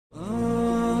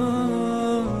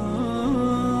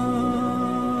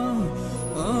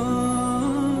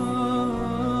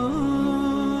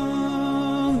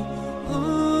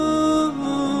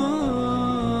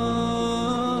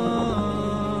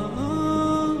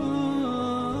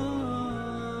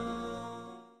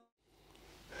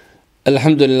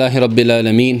Alhamdulillahi Rabbil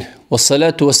Alamin,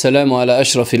 wassalatu wassalamu ala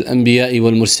ašrafil anbiya'i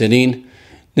wal mursalin,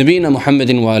 nabina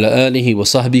Muhammedin wa ala alihi wa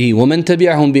sahbihi wa man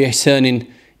tabi'ahum bi ihsanin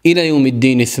ila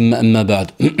yawmiddin thumma amma ba'd.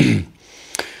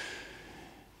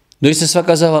 Doista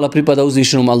svaka zahvala pripada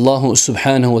uzvišenom Allahu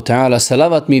subhanahu wa ta'ala,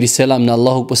 salavat mir i selam na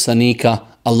Allahog poslanika,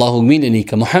 Allahog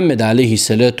miljenika, Muhammeda alaihi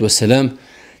salatu wassalam,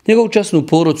 njegovu časnu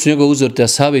porodcu, njegovu uzorte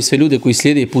ashabe i sve ljude koji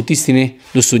slijede put istine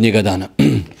do sudnjega dana.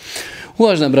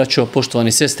 Uvažena braćo,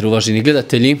 poštovani sestre, uvaženi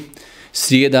gledatelji,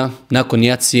 srijeda, nakon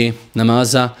jacije,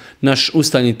 namaza, naš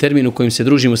ustaljeni termin u kojem se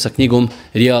družimo sa knjigom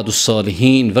Rijadu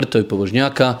Salihin, vrtovi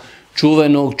pobožnjaka,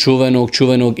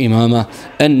 čuvenog imama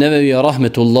An-Nevevija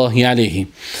rahmetullahi alaihi.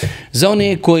 Za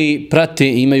one koji prate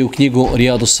i imaju knjigu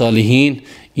Rijadu Salihin,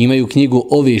 imaju knjigu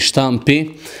ove štampe,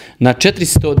 na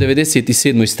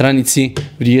 497. stranici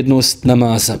vrijednost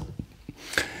namaza.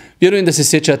 Vjerujem da se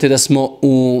sjećate da smo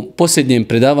u posljednjem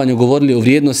predavanju govorili o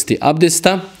vrijednosti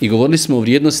abdesta i govorili smo o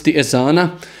vrijednosti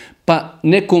ezana, pa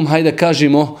hajde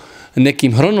kažemo,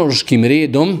 nekim hronološkim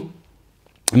redom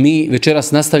mi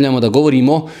večeras nastavljamo da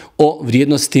govorimo o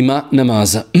vrijednostima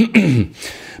namaza.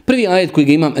 Prvi ajet koji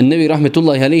ga imam An-Nevi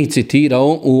rahmetullahi alejhi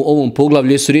citirao u ovom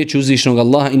poglavlju su riječi uzvišenog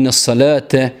Allaha: inna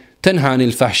salate tenha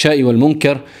anil fahšai wal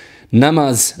munkar,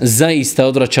 namaz zaista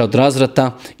odvraća od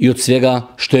razvrata i od svega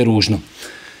što je ružno.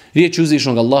 Riječ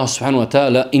uzvišenog Allaha subhanahu wa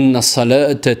ta'ala: inna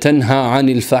salate tenha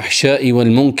anil fahšai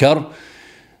wal munkar,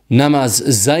 namaz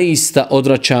zaista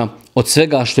odvraća od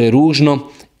svega što je ružno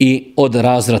i od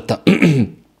razvrata.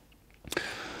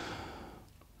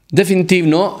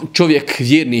 Definitivno čovjek,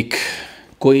 vjernik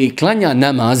koji klanja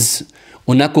namaz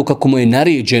onako kako mu je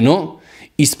naređeno,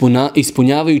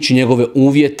 ispunjavajući njegove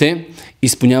uvjete,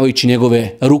 ispunjavajući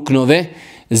njegove ruknove,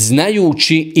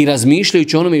 znajući i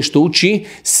razmišljajući onome što uči,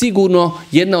 sigurno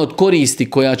jedna od koristi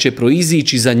koja će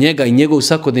proizići za njega i njegov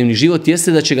svakodnevni život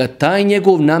jeste da će ga taj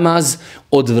njegov namaz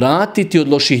odvratiti od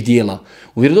loših dijela.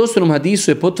 U vjerodostojnom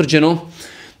hadisu je potvrđeno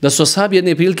da su ashabi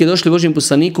jedne prilike došli Božjem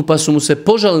poslaniku pa su mu se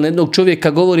požalili na jednog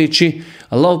čovjeka govoreći: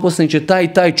 Allahov poslaniče,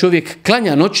 taj čovjek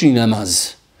klanja noćni namaz.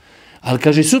 Ali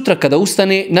kaže, sutra kada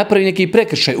ustane napravi neki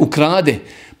prekršaj, ukrade.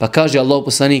 Pa kaže Allahov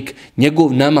poslanik,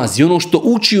 njegov namaz i ono što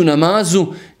uči u namazu,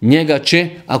 njega će,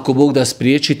 ako Bog da,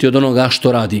 spriječiti od onoga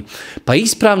što radi. Pa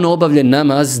ispravno obavljen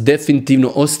namaz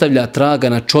definitivno ostavlja traga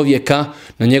na čovjeka,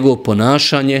 na njegovo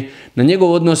ponašanje, na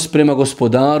njegov odnos prema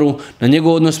gospodaru, na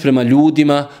njegov odnos prema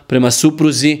ljudima, prema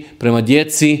supruzi, prema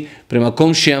djeci, prema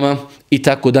komšijama i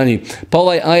tako dalje. Pa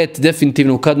ovaj ajet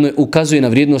definitivno ukazuje na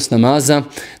vrijednost namaza,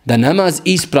 da namaz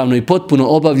ispravno i potpuno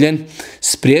obavljen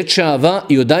spriječava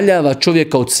i odaljava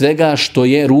čovjeka od svega što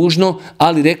je ružno,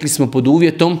 ali rekli smo pod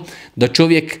uvjetom da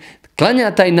čovjek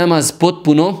klanja taj namaz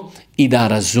potpuno i da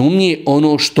razumije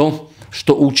ono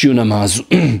što uči u namazu.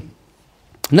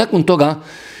 Nakon toga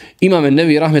Imam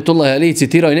An-Nevi rahmetullahi alejhi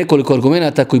citirao je nekoliko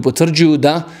argumenata koji potvrđuju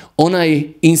da onaj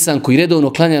insan koji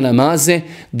redovno klanja namaze,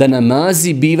 da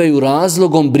namazi bivaju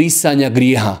razlogom brisanja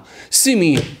grijeha. Svi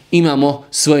mi imamo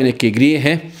svoje neke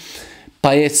grijehe,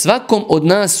 pa je svakom od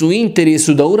nas u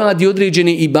interesu da uradi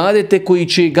određene ibadete koji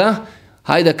će ga,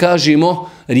 hajde kažemo,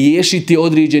 riješiti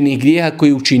određenih grijeha koje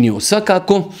je učinio.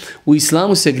 Svakako, u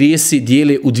islamu se grijesi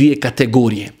dijele u dvije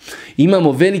kategorije.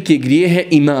 Imamo velike grijehe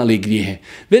i male grijehe.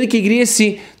 Veliki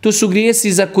grijesi, to su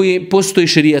grijesi za koje postoje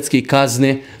šerijatske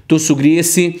kazne, to su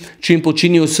grijesi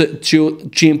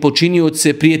čijem počinioc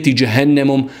se prijeti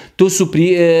džehennemom, to su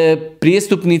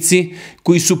prijestupnici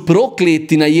koji su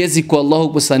prokleti na jeziku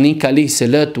Allahovog poslanika alejhi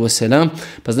salatu vesselam.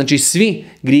 Pa znači svi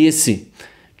grijesi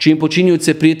čijem počinioc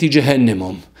se prijeti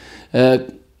džehennemom,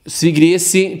 svi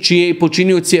grijesi čije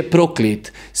počinioc je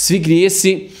proklet, svi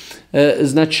grijesi,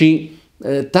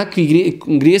 takvi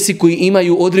grijesi koji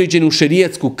imaju određenu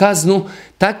šerijatsku kaznu,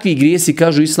 takvi grijesi,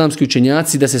 kažu islamski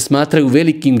učenjaci, da se smatraju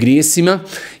velikim grijesima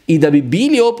i da bi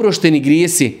bili oprošteni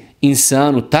grijesi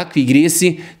insanu, takvi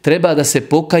grijesi treba da se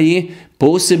pokaje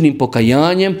posebnim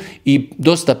pokajanjem i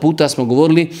dosta puta smo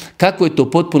govorili kako je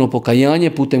to potpuno pokajanje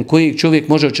putem kojeg čovjek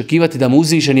može očekivati da mu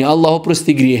uzvišeni Allah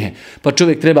oprosti grijehe. Pa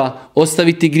čovjek treba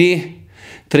ostaviti grijeh,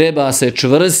 treba se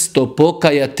čvrsto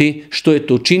pokajati što je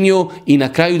to činio i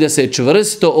na kraju da se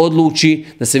čvrsto odluči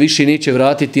da se više neće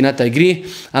vratiti na taj grijeh.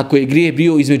 Ako je grijeh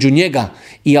bio između njega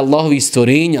i Allahovih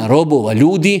stvorenja, robova,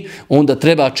 ljudi, onda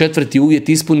treba četvrti uvjet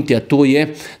ispuniti, a to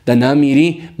je da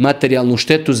namiri materijalnu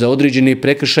štetu za određene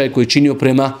prekršaje koje je činio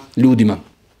prema ljudima.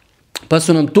 Pa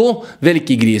su nam to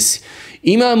veliki grijesi.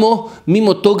 Imamo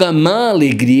mimo toga male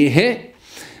grijehe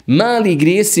Mali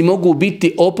grijesi mogu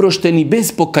biti oprošteni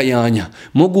bez pokajanja.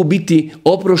 Mogu biti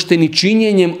oprošteni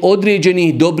činjenjem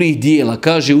određenih dobrih dijela.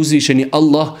 Kaže uzvišeni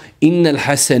Allah: innal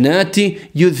hasenati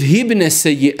yudhibne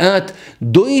sejiat.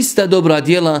 Doista dobra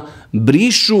djela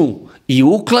brišu i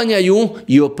uklanjaju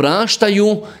i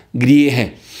opraštaju grijehe.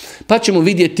 Pa ćemo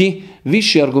vidjeti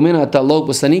više argumenata Allahog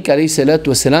poslanika alejhi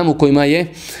selatu vesselam u kojima je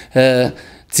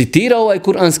citirao ovaj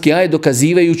kuranski ajet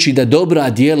dokazivajući da dobra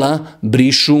djela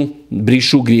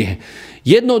brišu grijehe.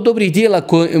 Jedno od dobrih djela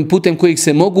putem kojih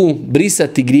se mogu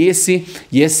brisati grijesi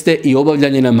jeste i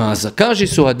obavljanje namaza. Kaže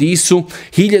se u hadisu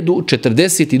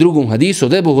 1042. hadisu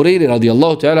od Ebu Hureyre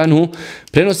radijallahu ta'ala anhu,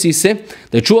 prenosi se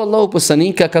da je čuo Allahog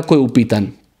poslanika kako je upitan.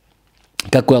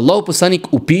 Kako je Allahov poslanik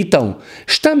upitao: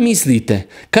 šta mislite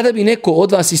kada bi neko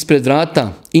od vas ispred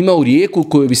vrata imao rijeku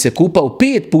koju bi se kupao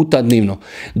 5 puta dnevno?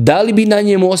 Da li bi na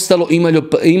njemu ostalo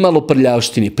imalo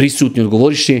prljavštini? Prisutni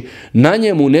odgovoriše: na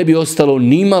njemu ne bi ostalo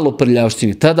ni malo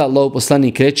prljavštini. Tada Allahov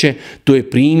poslanik reče: to je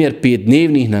primjer 5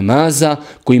 dnevnih namaza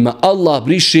kojima Allah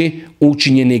briše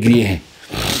učinjene grijehe.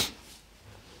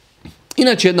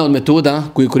 Inače, jedna od metoda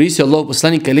koju koristio Allahov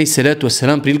poslanik alejhi selatu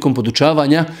vesselam prilikom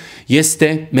podučavanja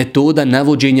jeste metoda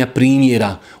navođenja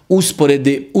primjera,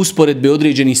 usporedbe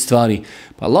određenih stvari.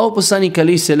 Pa Allahov poslanik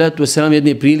alejhi selatu vesselam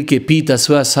jedne prilike pita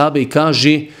svoje ashabe i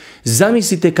kaže: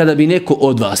 zamislite kada bi neko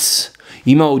od vas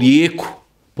imao rijeku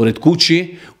pored kuće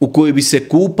u kojoj bi se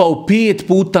kupao 5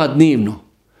 puta dnevno.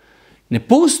 Ne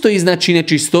postoji znači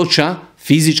nečistoća,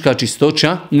 fizička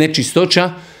čistoća,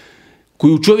 nečistoća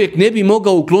koju čovjek ne bi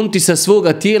mogao ukloniti sa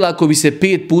svoga tijela ako bi se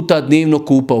 5 puta dnevno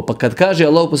kupao. Pa kad kaže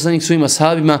Allahov poslanik svojim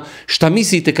ashabima: šta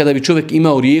mislite kada bi čovjek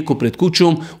imao rijeku pred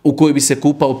kućom u kojoj bi se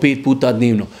kupao 5 puta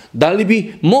dnevno? Da li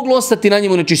bi moglo ostati na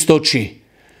njemu nečistoći?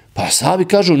 Pa ashabi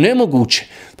kažu: nemoguće.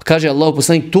 Pa kaže Allahov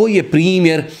poslanik: to je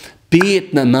primjer 5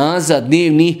 namaza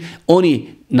dnevnih. Oni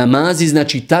namazi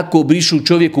znači tako brišu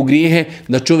čovjeku grijehe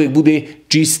da čovjek bude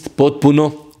čist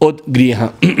potpuno od grijeha.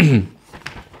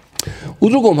 U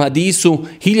drugom hadisu,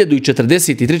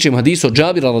 1043. hadisu od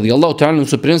Džabira radijallahu ta'ala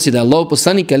se prenosi da je Allahov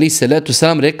poslanik alejhi selatu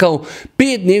selam rekao: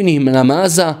 5 dnevnih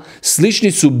namaza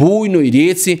slični su bujnoj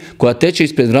rijeci koja teče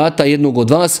ispred vrata jednog od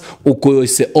vas u kojoj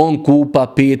se on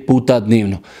kupa 5 puta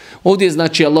dnevno. Ovdje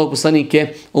znači Allahov poslanik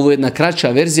je, ovo je jedna kraća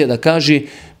verzija da kaže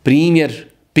primjer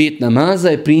 5 namaza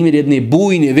je primjer jedne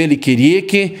bujne velike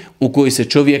rijeke u kojoj se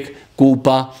čovjek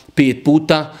kupa 5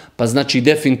 puta, pa znači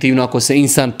definitivno ako se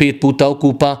insan 5 puta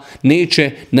okupa,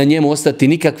 neće na njemu ostati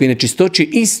nikakve nečistoće.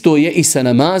 Isto je i sa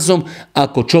namazom.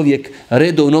 Ako čovjek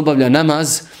redovno obavlja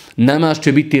namaz, namaz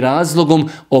će biti razlogom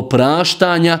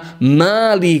opraštanja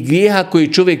malih grijeha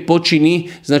koji čovjek počini,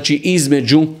 znači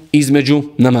između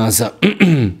namaza.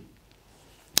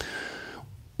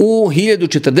 U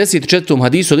 1044.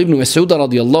 hadisu od Ibnu Mes'uda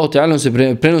radijallahu ta'ala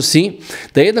se prenosi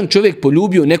da je jedan čovjek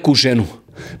poljubio neku ženu.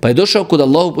 Pa je došao kod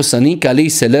Allahov poslanika alejhi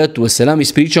selatu vesselam,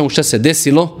 ispričao mu šta se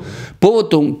desilo.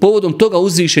 Povodom toga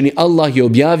uzvišeni Allah je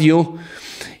objavio: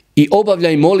 i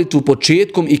obavljaj molitvu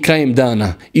početkom i krajem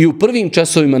dana i u prvim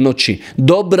časovima noći.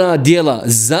 Dobra djela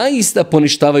zaista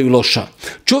poništavaju loša.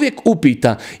 Čovjek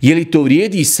upita: je li to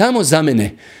vrijedi samo za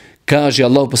mene? Kaže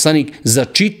Allahov poslanik: za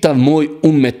čitav moj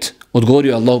ummet.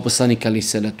 Odgovorio Allahov poslanik alejhi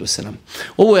selatu vesselam.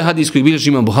 Ovo je hadis koji bilježi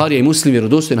imam Buharija i Muslim,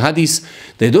 vjerodostojan hadis,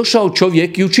 da je došao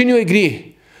čovjek i učinio je grijeh.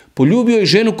 Poljubio je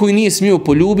ženu koju nije smio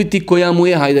poljubiti, koja mu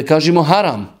je, hajde kažemo,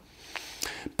 haram.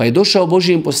 Pa je došao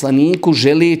Božijem poslaniku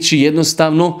želeći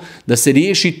jednostavno da se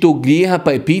riješi tog grijeha,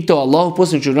 pa je pitao: Allahov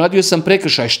poslaniče, radio sam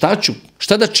prekršaj,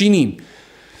 šta da činim?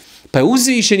 Pa je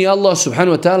uzvišeni Allah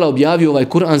subhanahu wa ta'ala objavio ovaj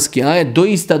kuranski ajet: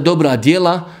 doista dobra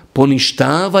djela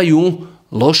poništavaju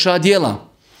loša djela.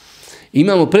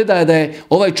 Imamo predaje da je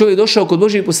ovaj čovjek došao kod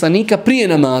Božijeg poslanika prije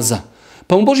namaza.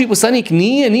 Pa mu Božji poslanik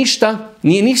nije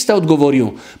ništa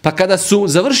odgovorio. Pa kada su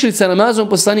završili sa namazom,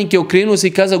 poslanik je okrenuo se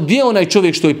i kazao: gdje je onaj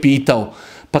čovjek što je pitao?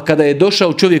 Pa kada je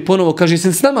došao čovjek ponovo, kaže: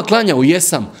 jesi s nama klanjao?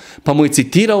 Jesam. Pa mu je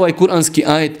citirao ovaj kuranski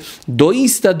ajet: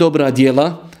 doista dobra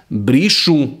djela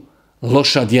brišu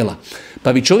loša djela.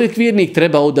 Pa bi čovjek vjernik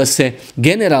trebao da se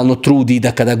generalno trudi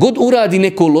da kada god uradi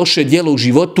neko loše djelo u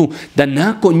životu, da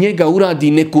nakon njega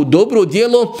uradi neko dobro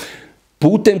djelo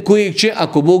putem kojeg će,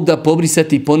 ako Bog da,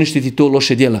 pobrisati i poništiti to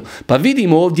loše djelo. Pa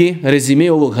vidimo ovdje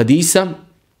rezime ovog hadisa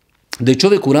da je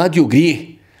čovjek uradio grijeh.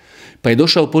 Pa je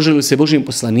došao, poželio se Božijem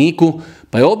poslaniku,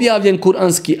 pa je objavljen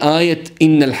kuranski ajet: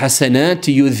 innal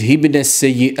hasenati yudhibne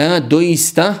seji'at,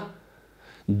 doista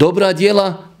dobra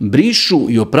djela brišu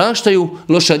i opraštaju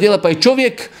loša djela. Pa je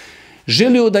čovjek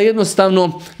želio da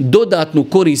jednostavno dodatnu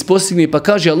korist postigne, pa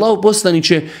kaže: Allahu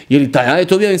poslaniče, je li taj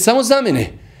ajet objavljen samo za mene?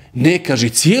 Ne, kaže,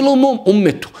 cijelom mom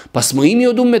ummetu. Pa smo i mi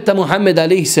od ummeta Muhammeda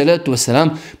alejhi salatu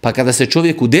vesselam, pa kada se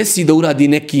čovjeku desi da uradi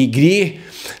neki grijeh,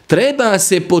 treba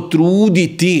se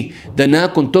potruditi da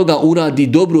nakon toga uradi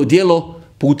dobro djelo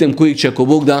putem kojeg će ako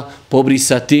Bog da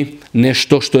pobrisati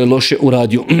nešto što je loše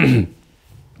uradio.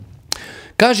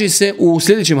 Kaže se u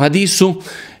sljedećem hadisu,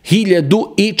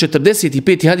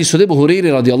 1045. hadis od Ebu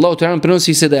Hureyre radijallahu ta'ala,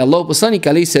 prenosi se da je Allah poslanik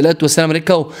alejhi salatu vesselam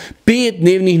rekao 5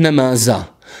 dnevnih namaza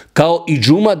kao i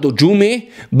džuma do džume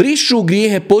brišu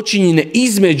grijehe počinjene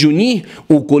između njih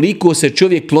ukoliko se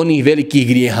čovjek kloni velikih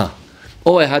grijeha.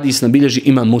 Ovaj hadis nabilježi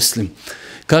Imam Muslim.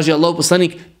 Kaže Allah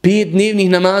poslanik 5 dnevnih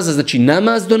namaza, znači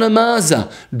namaz do namaza,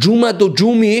 džuma do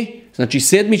džume, znači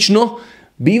sedmično,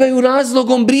 bivaju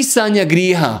razlogom brisanja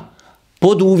grijeha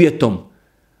pod uvjetom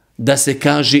da se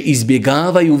kaže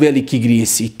izbjegavaju veliki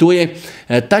grijesi. To je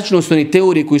tačnost one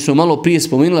teorije koju smo malo prije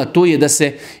spomenula, to je da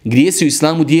se grijesi u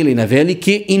islamu dijeli na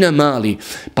velike i na mali.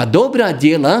 Pa dobra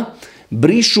djela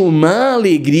brišu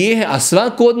mali grijehe, a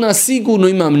svako od nas sigurno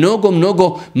ima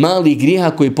mnogo malih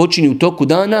grijeha koji počini u toku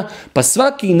dana, pa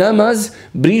svaki namaz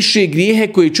briše grijehe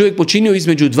koje je čovjek počinio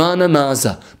između 2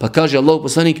 namaza. Pa kaže Allah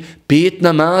poslanik 5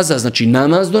 namaza, znači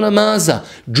namaz do namaza,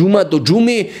 džuma do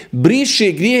džume,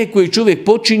 briše grijehe koje čovjek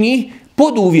počini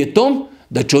pod uvjetom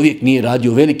da čovjek nije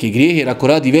radio velike grijehe, jer ako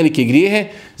radi velike grijehe,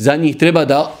 za njih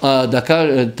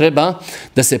treba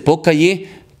da se pokaje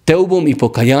teubom i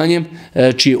pokajanjem,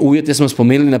 čije uvjete smo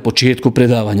spomenuli na početku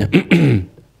predavanja.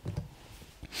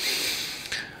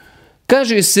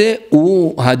 Kaže se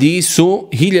u hadisu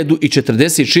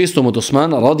 1046. od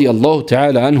Osmana radijallahu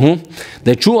ta'ala anhu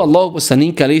da je čuo Allahu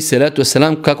poslanika alejhi salatu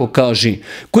vesselam kako kaže: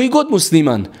 koji god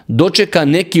musliman dočeka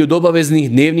neki od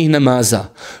obaveznih dnevnih namaza,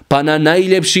 pa na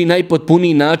najljepši i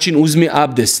najpotpuniji način uzme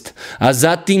abdest, a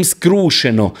zatim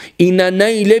skrušeno i na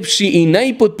najljepši i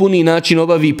najpotpuniji način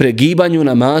obavi pregibanju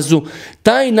namazu,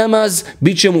 taj namaz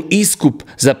bit će mu iskup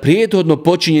za prethodno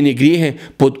počinjene grijehe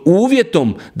pod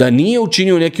uvjetom da nije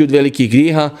učinio neki od velikih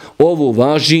grijeha. Ovo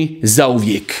važi za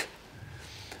uvijek.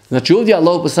 Znači ovdje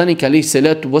Allah poslanik alejhi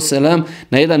salatu vesselam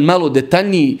na jedan malo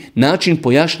detaljniji način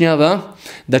pojašnjava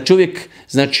da čovjek,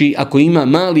 znači ako ima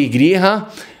malih grijeha,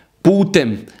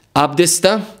 putem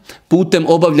abdesta, putem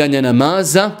obavljanja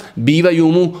namaza bivaju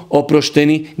mu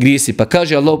oprošteni grijesi. Pa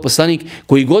kaže Allah poslanik: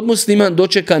 koji god musliman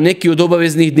dočeka neki od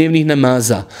obaveznih dnevnih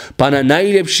namaza, pa na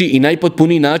najljepši i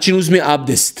najpotpuniji način uzme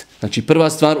abdest. Znači prva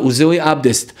stvar, uzeo je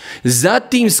abdest.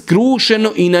 Zatim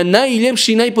skrušeno i na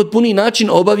najljepši i najpotpuniji način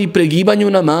obavi pregibanju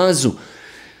namazu.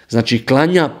 Znači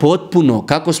klanja potpuno,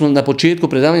 kako smo na početku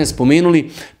predavanja spomenuli,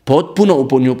 potpuno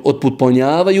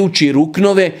otputponjavajući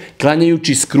ruknove,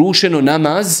 klanjajući skrušeno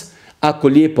namaz, ako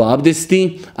lijepo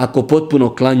abdesti, ako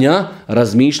potpuno klanja,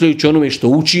 razmišljajući onome što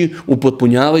uči,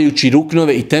 upotpunjavajući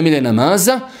ruknove i temelje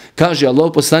namaza, kaže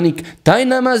Allah poslanik, taj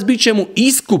namaz bit će mu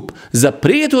iskup za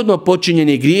prethodno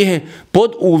počinjene grijehe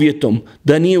pod uvjetom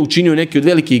da nije učinio neki od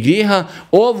velikih grijeha.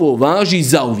 Ovo važi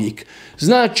zauvijek.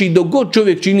 Znači, dok god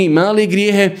čovjek čini male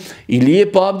grijehe i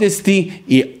lijepo abdesti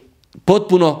i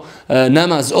potpuno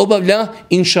namaz obavlja,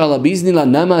 inšallah biznila,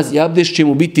 namaz i abdest će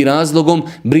mu biti razlogom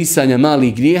brisanja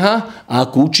malih grijeha, a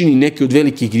ako učini neki od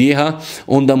velikih grijeha,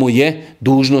 onda mu je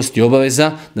dužnost i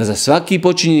obaveza da za svaki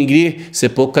počinjeni grijeh se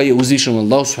pokaje uzvišenom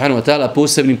Allahu subhanahu wa ta'ala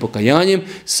posebnim pokajanjem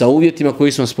sa uvjetima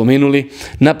koji smo spomenuli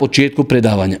na početku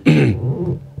predavanja.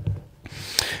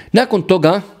 Nakon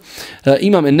toga,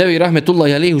 Imam Ennevi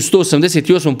rahmetullahi alejhi u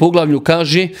 188. poglavlju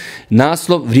kaže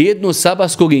naslov vrijednost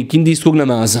sabahskog i kindijskog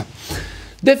namaza.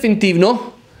 Definitivno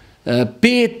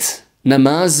 5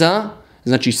 namaza,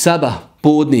 znači sabah,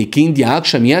 podne, kindija,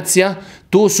 akšam i jacija,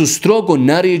 to su strogo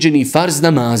naređeni farz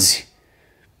namazi.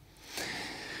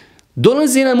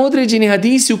 Dolaze nam određeni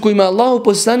hadisi u kojima Allahu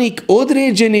poslanik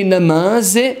određene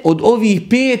namaze od ovih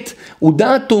 5 u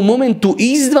datom momentu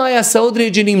izdvaja sa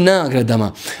određenim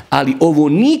nagradama. Ali ovo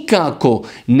nikako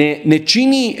ne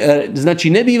čini, znači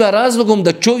ne biva razlogom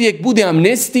da čovjek bude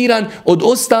amnestiran od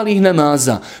ostalih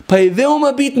namaza. Pa je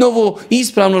veoma bitno ovo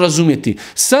ispravno razumjeti.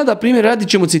 Sada, primjer radi,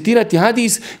 ćemo citirati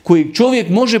hadis koji čovjek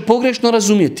može pogrešno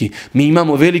razumjeti. Mi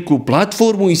imamo veliku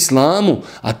platformu u islamu,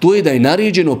 a to je da je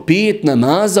naređeno 5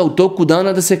 namaza u toku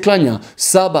dana da se klanja.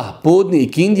 Sabah, podne,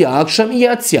 ikindija, akšam i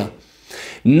jacija.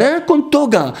 Nakon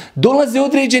toga dolaze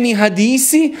određeni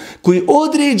hadisi koji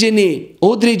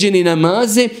određene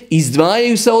namaze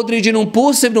izdvajaju sa određenom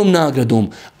posebnom nagradom,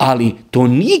 ali to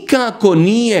nikako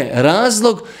nije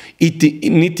razlog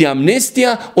niti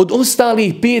amnestija od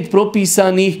ostalih 5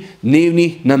 propisanih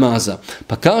dnevnih namaza.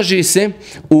 Pa kaže se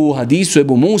u hadisu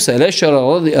Ebu Musa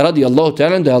el-Ešara radijallahu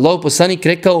ta'ala da je Allah poslanik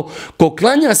rekao: ko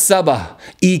klanja sabah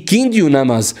i kindiju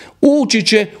namaz ući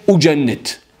će u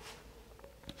džennet.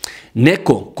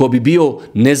 neko ko bi bio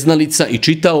neznalica i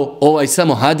čitao ovaj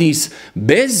samo hadis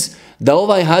bez da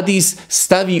ovaj hadis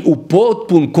stavi u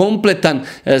potpun, kompletan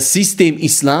sistem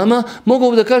islama,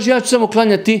 mogao bi da kaže ja ću samo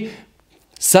klanjati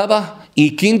sabah i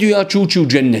ikindiju, ja ću ući u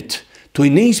džennet. To je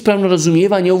neispravno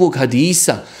razumijevanje ovog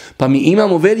hadisa. Pa mi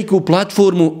imamo veliku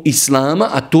platformu islama,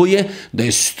 a to je da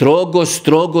je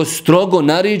strogo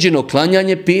naređeno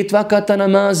klanjanje 5 vakata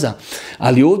namaza.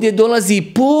 Ali ovdje dolazi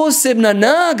posebna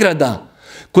nagrada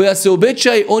koja se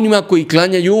obećaje onima koji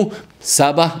klanjaju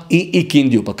sabah i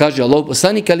ikindiju. Pa kaže Allah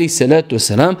poslanik alejhi selatu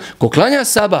selam, ko klanja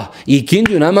sabah i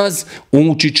ikindiju namaz,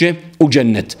 ući će u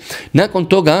džennet. Nakon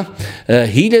toga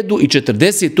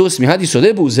 1048. hadis od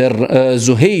Ebu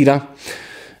Zuheira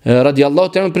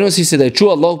radijallahu ta'ala prenosi se da je čuo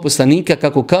Allahov poslanika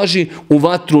kako kaže: u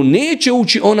vatru neće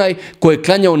ući onaj ko je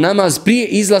klanjao namaz prije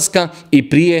izlaska i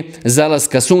prije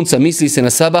zalaska sunca. Misli se na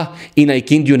sabah i na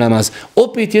ikindiju namaz.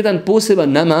 Opet jedan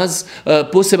poseban namaz,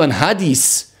 poseban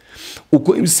hadis u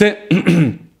kojim se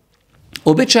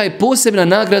obećaje posebna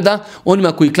nagrada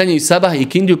onima koji klanjaju sabah i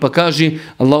ikindiju, pa kaže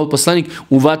Allahov poslanik: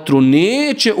 u vatru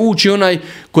neće ući onaj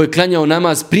koji je klanjao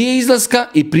namaz prije izlaska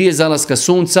i prije zalaska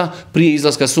sunca. Prije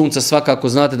izlaska sunca svakako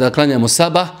znate da klanjamo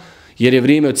sabah, jer je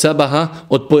vrijeme od sabaha,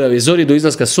 od pojave zori do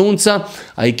izlaska sunca,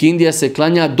 a ikindija se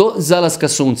klanja do zalaska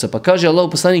sunca. Pa kaže Allahov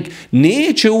poslanik: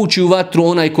 neće ući u vatru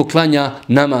onaj ko klanja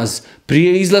namaz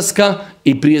prije izlaska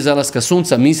i prije zalaska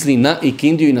sunca, misli na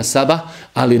ikindiju i na sabah,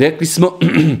 ali rekli smo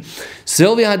sve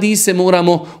ove hadise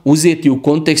moramo uzeti u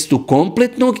kontekstu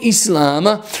kompletnog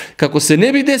islama, kako se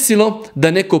ne bi desilo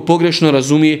da neko pogrešno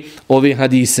razumije ove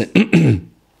hadise.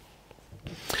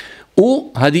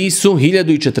 U hadisu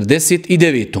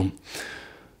 1049.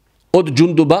 od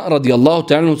Džunduba radijallahu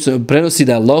ta'ala prenosi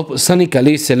da je Allahov poslanik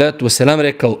alejhi selatu vesselam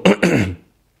rekao: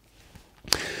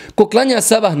 ko klanja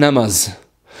sabah namaz,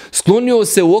 sklonio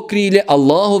se u okrilje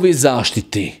Allahove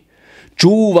zaštite.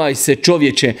 Čuvaj se,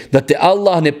 čovječe, da te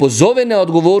Allah ne pozove na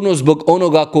odgovornost zbog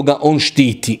onoga koga on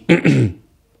štiti.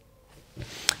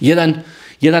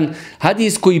 Jedan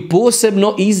hadis koji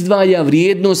posebno izdvaja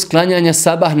vrijednost klanjanja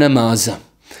sabah namaza.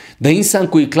 Da insan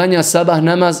koji klanja sabah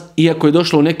namaz, iako je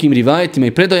došlo u nekim rivajetima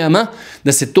i predajama,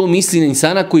 da se to misli na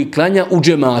insana koji klanja u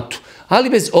džematu. Ali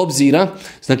bez obzira,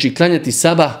 znači klanjati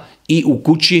sabah i u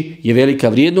kući je velika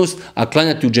vrijednost, a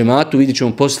klanjati u džematu, vidjet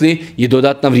ćemo poslije, je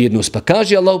dodatna vrijednost. Pa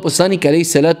kaže Allahov poslanik alejhi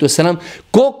selatu selam,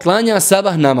 ko klanja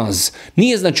sabah namaz,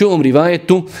 nije znači u ovom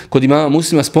rivajetu kod imama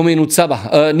Muslima spomenut sabah,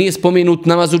 nije spomenut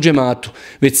namaz u džematu,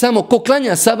 već samo ko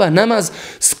klanja sabah namaz,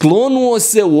 sklonuo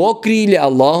se u okrilje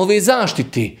Allahove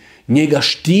zaštite. Njega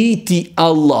štiti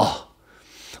Allah.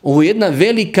 Ovo je jedna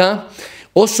velika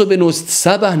osobenost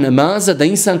sabah namaza, da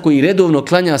insan koji redovno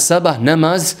klanja sabah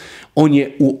namaz, on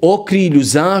je u okrilju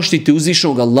zaštite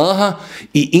uzvišenog Allaha,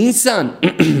 i insan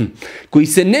koji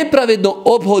se nepravedno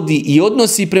ophodi i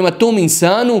odnosi prema tom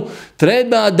insanu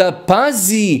treba da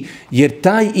pazi, jer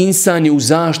taj insan je u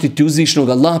zaštiti uzvišenog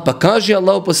Allaha. Pa kaže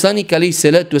Allahov poslanik alejhi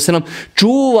selatu vesselam: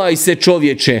 čuvaj se,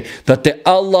 čovječe, da te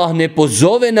Allah ne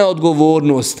pozove na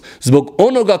odgovornost zbog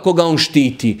onoga koga on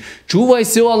štiti. Čuvaj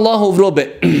se, o Allahov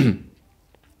robe,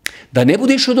 da ne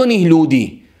budeš od onih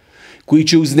ljudi koji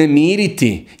će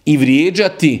uznemiriti i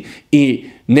vrijeđati i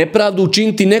nepravdu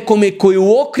učiniti nekome koji je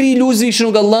u okrilju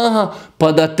uzvišenog Allaha,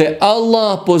 pa da te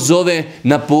Allah pozove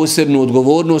na posebnu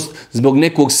odgovornost zbog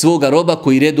nekog svoga roba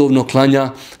koji redovno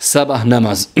klanja sabah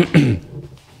namaz.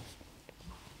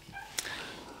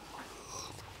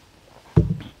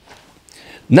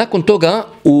 Nakon toga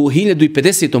u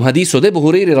 1050. hadisu od Ebu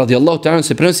Hureyre radijallahu ta'ala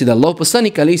se prenosi da Allahov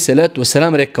poslanik alejhi selatu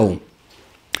vesselam rekao: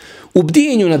 u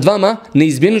bdijenju nad vama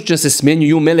neizmjerno se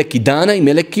smjenjuju meleki dana i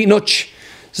meleki noći.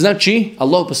 Znači,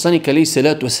 Allahov poslanik alejhi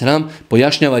selatu vesselam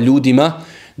pojašnjava ljudima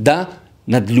da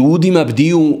nad ljudima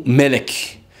bdiju meleki.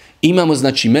 Imamo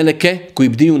znači meleke koji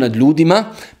bdiju nad ljudima,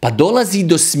 pa dolazi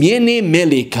do smjene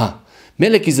meleka.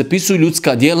 Meleki zapisuju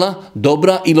ljudska djela,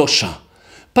 dobra i loša.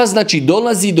 Pa znači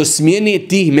dolazi do smjene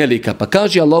tih meleka. Pa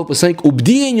kaže Allahov poslanik: u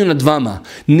bdijenju nad vama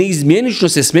neizmjerno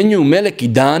se smjenjuju meleki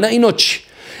dana i noći,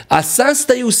 a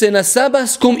sastaju se na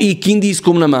sabahskom i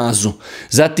ikindijskom namazu.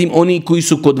 Zatim oni koji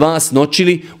su kod vas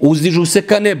noćili uzdižu se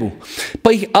ka nebu.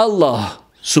 Pa ih Allah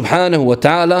subhanahu wa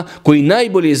ta'ala, koji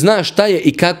najbolje zna šta je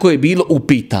i kako je bilo,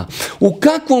 upita: u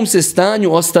kakvom se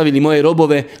stanju ostavili moje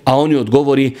robove? A oni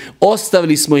odgovori: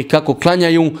 ostavili smo ih kako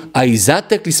klanjaju, a i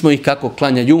zatekli smo ih kako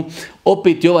klanjaju.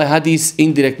 Opet i ovaj hadis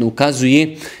indirektno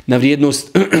ukazuje na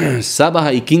vrijednost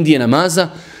sabaha i ikindije namaza.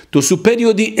 To su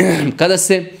periodi kada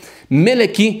se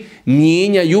meleki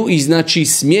mijenjaju, i znači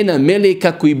smjena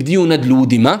meleka koji bdiju nad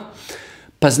ljudima.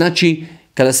 Pa znači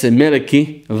kada se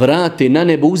meleki vrate na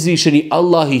nebo, uzvišeni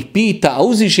Allah ih pita, a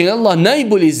uzvišeni Allah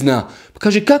najbolje zna.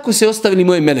 Kaže, kako se ostavili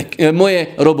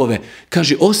moje robove?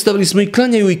 Kaže, ostavili smo i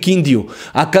klanjaju ikindiju.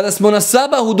 A kada smo na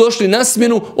sabahu došli na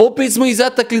smjenu, opet smo ih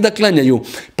zatakli da klanjaju.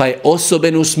 Pa je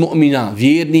osobenost mu'mina,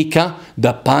 vjernika,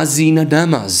 da pazi na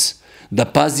namaz. Da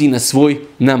pazi na svoj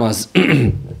namaz.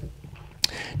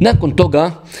 Nakon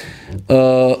toga,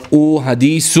 u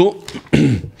hadisu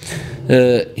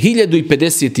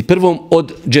 1051.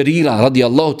 od Džerira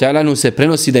radijallahu ta'ala se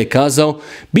prenosi da je kazao: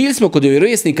 bili smo kod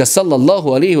vjerovjesnika sallallahu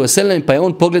alejhi ve sellem, pa je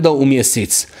on pogledao u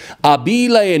mjesec, a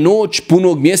bila je noć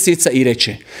punog mjeseca i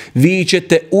reče: vi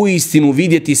ćete uistinu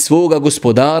vidjeti svoga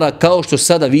gospodara kao što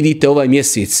sada vidite ovaj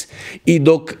mjesec, i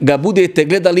dok ga budete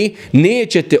gledali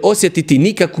nećete osjetiti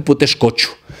nikakvu poteškoću.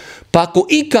 Pa ako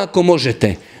ikako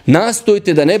možete,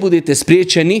 nastojte da ne budete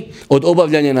spriječeni od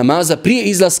obavljanja namaza prije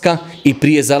izlaska i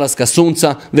prije zalaska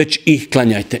sunca, već ih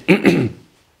klanjajte.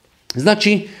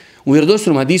 Znači, u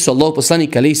vjerodostojnom hadisu Allahov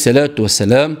poslanik alejhi salatu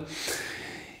vesselam,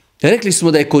 rekli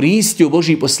smo da je koristio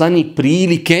Božji poslanik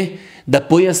prilike da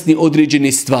pojasni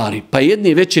određene stvari. Pa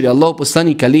jedne večeri Allahov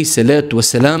poslanik alejhi salatu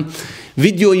vesselam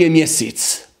vidio je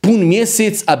mjesec, pun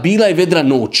mjesec, a bila je vedra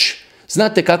noć.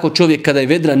 Znate kako čovjek kada je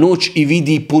vedra noć i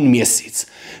vidi pun mjesec.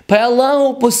 Pa je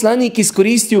Allahov poslanik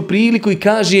iskoristio priliku i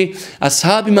kaže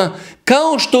ashabima: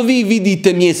 kao što vi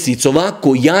vidite mjesec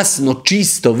ovako jasno,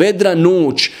 čisto, vedra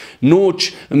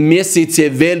noć, mjesec je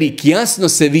velik, jasno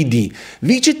se vidi.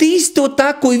 Vi ćete isto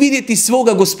tako i vidjeti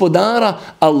svoga gospodara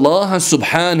Allaha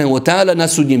subhanahu wa ta'ala na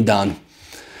sudnjem danu.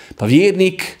 Pa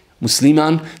vjernik,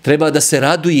 musliman, treba da se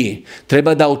raduje,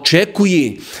 treba da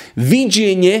očekuje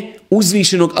viđenje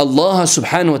uzvišenog Allaha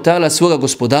subhanahu wa ta'ala, svoga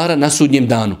gospodara na sudnjem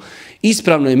danu.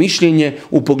 Ispravno je mišljenje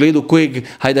u pogledu kojeg,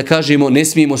 hajde da kažemo, ne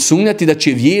smijemo sumnjati da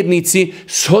će vjernici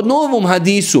shodno ovom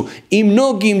hadisu i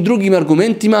mnogim drugim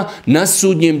argumentima na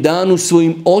sudnjem danu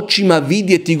svojim očima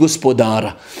vidjeti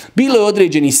gospodara. Bilo je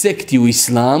određeni sekti u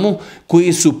islamu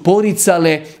koje su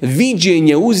poricale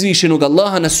viđenje uzvišenog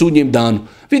Allaha na sudnjem danu.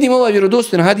 Vidimo ovaj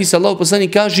vjerodostojan hadis, Allahov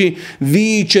poslanik kaže: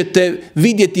 vi ćete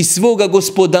vidjeti svoga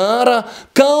gospodara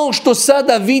kao što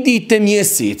sada vidite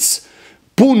mjesec.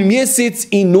 Pun mjesec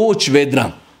i noć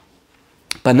vedra.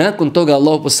 Pa nakon toga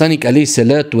Allahov poslanik alejhi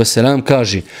salatu vesselam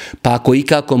kaže: pa ako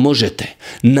ikako možete,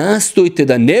 nastojte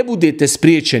da ne budete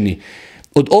spriječeni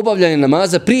od obavljanja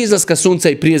namaza prije izlaska sunca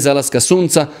i prije zalaska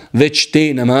sunca, već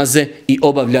te namaze i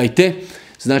obavljajte.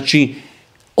 Znači,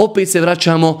 opet se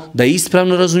vraćamo da je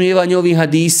ispravno razumijevanje ovih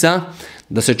hadisa,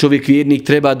 da se čovjek vjernik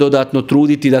treba dodatno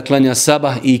truditi da klanja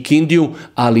sabah i ikindiju,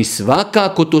 ali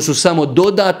svakako to su samo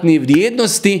dodatne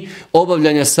vrijednosti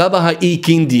obavljanja sabaha i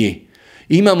ikindije.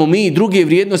 Imamo mi i druge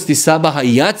vrijednosti sabaha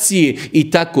i jacije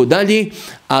i tako dalje,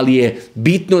 ali je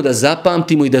bitno da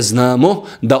zapamtimo i da znamo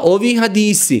da ovi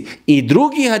hadisi i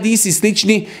drugi hadisi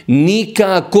slični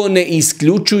nikako ne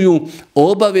isključuju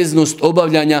obaveznost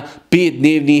obavljanja 5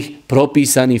 dnevnih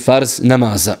propisanih farz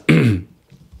namaza.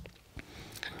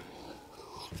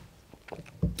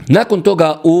 Nakon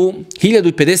toga u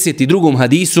 1052.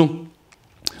 hadisu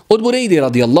od Burejde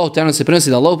radijallahu ta'ala se prenosi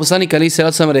da Allahov poslanik alejhi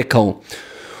salatu vesselam rekao: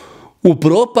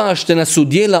 upropaštena su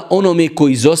djela onome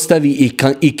koji izostavi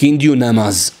ikindiju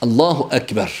namaz. Allahu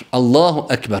ekber, Allahu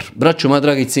ekber. Braćo, moja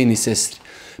dragi cijeni sestri,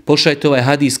 pošajte ovaj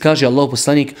hadis, kaže Allahov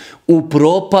poslanik: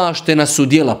 upropaštena su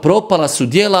djela, propala su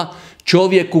djela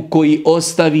čovjeku koji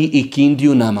ostavi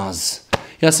ikindiju namaz.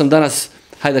 Ja sam danas,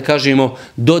 hajde da kažemo,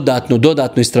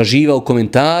 dodatno istraživao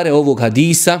komentare ovog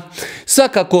hadisa.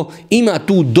 Svakako ima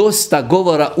tu dosta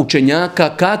govora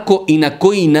učenjaka kako i na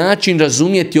koji način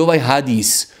razumjeti ovaj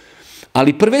hadis.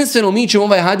 Ali prvenstveno mi ćemo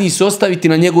ovaj hadis ostaviti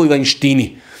na njegovoj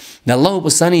vanjštini. Da Allahov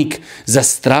poslanik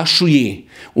zastrašuje,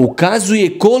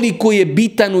 ukazuje koliko je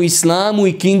bitan u islamu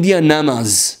ikindija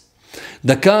namaz.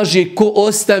 Da kaže ko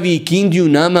ostavi ikindiju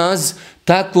namaz,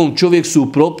 takvom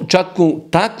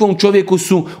čovjeku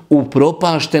su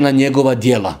upropaštena njegova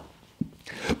djela.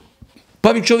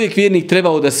 Pa bi čovjek vjernik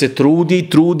trebao da se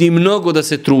trudi, mnogo da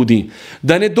se trudi.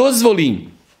 Da ne dozvoli,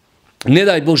 ne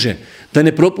daj Bože, da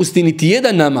ne propusti niti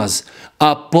jedan namaz,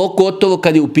 a pogotovo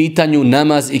kad je u pitanju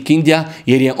namaz ikindija,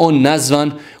 jer je on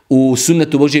nazvan u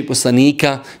sunnetu Božjeg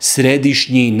poslanika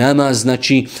središnji namaz,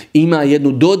 znači ima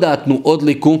jednu dodatnu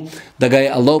odliku da ga je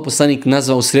Allahov poslanik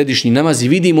nazvao središnji namaz. I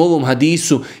vidimo u ovom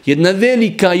hadisu jedna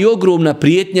velika i ogromna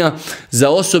prijetnja za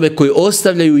osobe koje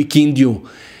ostavljaju ikindiju.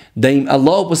 Da im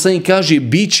Allahov poslanik kaže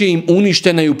bit će im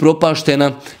uništena i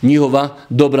upropaštena njihova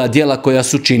dobra djela koja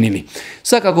su činili.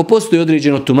 Svakako postoji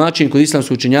određeno tumačenje kod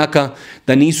islamskih učenjaka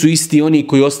da nisu isti oni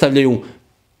koji ostavljaju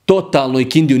totalno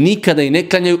ikindiju, nikada i ne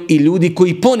klanjaju, i ljudi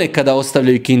koji ponekada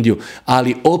ostavljaju ikindiju.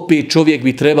 Ali opet čovjek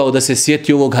bi trebao da se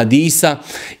sjeti ovog hadisa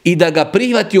i da ga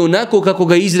prihvati onako kako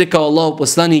ga izrekao Allahov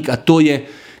poslanik, a to je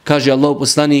kaže Allahov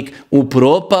poslanik,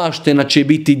 upropaštena će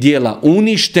biti djela,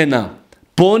 uništena,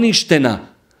 poništena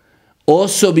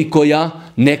osobi koja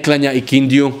ne klanja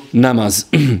ikindiju namaz.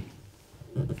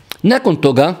 Nakon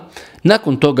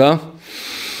toga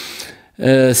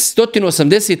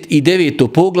 189.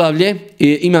 poglavlje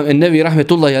Imam En-Nevi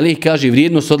rahmetullahi alejhi kaže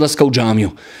vrijednost odlaska u džamiju.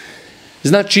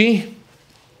 Znači,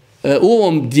 u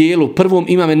ovom dijelu prvom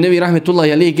Imam En-Nevi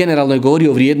rahmetullahi alejhi generalno je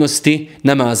govorio o vrijednosti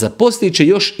namaza. Poslije će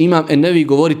još Imam En-Nevi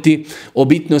govoriti o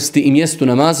bitnosti i mjestu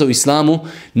namaza u islamu.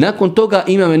 Nakon toga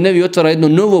Imam En-Nevi otvara jedno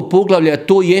novo poglavlje, a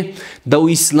to je da u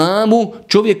islamu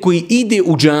čovjek koji ide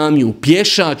u džamiju,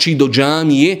 pješači do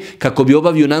džamije kako bi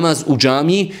obavio namaz u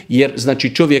džamiji, jer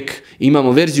znači čovjek,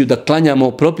 imamo verziju da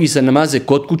klanjamo propisane namaze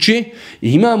kod kuće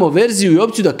i imamo verziju i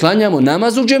opciju da klanjamo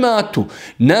namaz u džematu.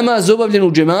 Namaz obavljen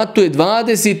u džematu je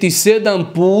 27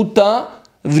 puta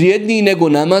vrijedniji nego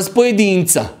namaz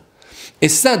pojedinca.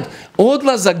 Sad,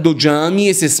 odlazak do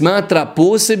džamije se smatra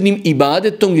posebnim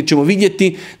ibadetom gdje ćemo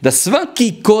vidjeti da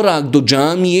svaki korak do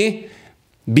džamije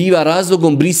biva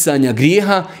razlogom brisanja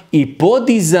grijeha i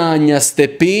podizanja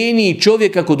stepeni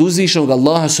čovjeka kod uzvišenog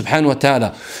Allaha subhanahu wa ta'ala.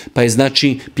 Pa je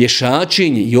znači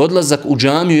pješačenje i odlazak u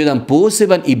džamiju jedan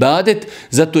poseban ibadet,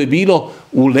 zato je bilo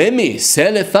uleme,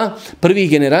 selefa, prvih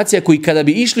generacija koji kada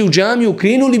bi išli u džamiju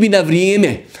krenuli bi na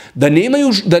vrijeme,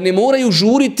 da ne moraju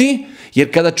žuriti,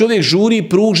 jer kada čovjek žuri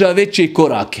pruža veće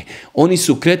korake. Oni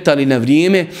su kretali na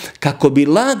vrijeme kako bi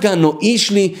lagano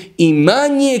išli i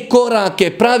manje korake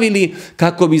pravili,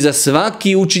 kako bi za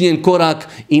svaki učinjen korak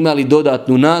imali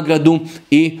dodatnu nagradu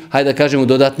i, hajde da kažemo,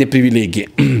 dodatne privilegije.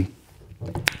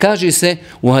 Kaže se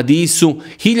u hadisu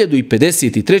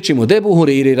 1053. od Ebu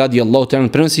Hureyre radijallahu ta'ala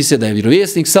prenosi se da je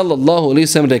vjerovjesnik sallallahu alejhi ve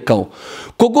sellem rekao: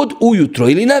 kogod ujutro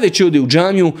ili navečer ode u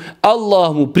džamiju,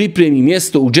 Allah mu pripremi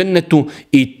mjesto u džennetu,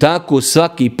 i tako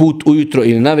svaki put ujutro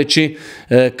ili navečer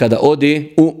kada ode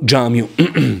u džamiju.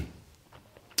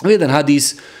 Jedan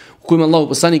hadis u kojem Allahu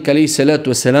poslanik alejhi salatu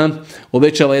vesselam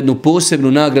obećava jednu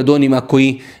posebnu nagradu onima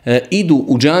koji idu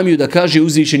u džamiju, da kaže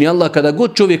uzvišeni Allah, kada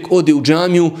god čovjek ode u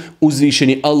džamiju,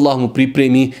 uzvišeni Allah mu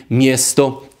pripremi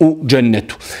mjesto u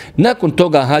džennetu. Nakon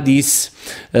toga hadis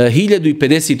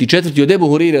 1054. od Ebu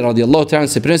Hureyre radijallahu ta'ala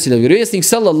se prenosi da vjerovjesnik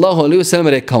sallallahu alejhi ve sellem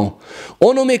rekao: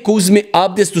 onome ko uzme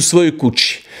abdest u svojoj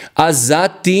kući, a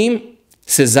zatim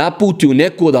se zaputi u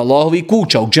neku od Allahovih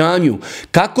kuća, u džamiju,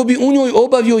 kako bi u njoj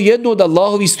obavio jednu od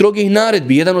Allahovih strogih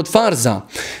naredbi, jedan od farza.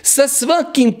 Sa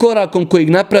svakim korakom kojeg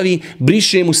napravi,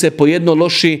 briše mu se po jedno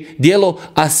loše djelo,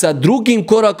 a sa drugim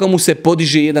korakom mu se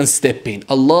podiže jedan stepen.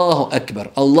 Allahu ekber,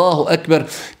 Allahu ekber,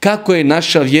 kako je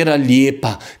naša vjera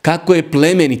lijepa, kako je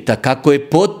plemenita, kako je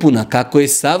potpuna, kako je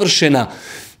savršena.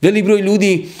 Velik broj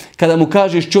ljudi, kada mu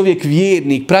kažeš čovjek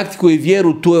vjernik, praktikuje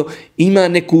vjeru, to ima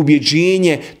neko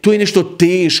ubjeđenje, to je nešto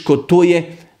teško, to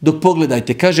je... Dok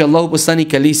pogledajte, kaže Allahu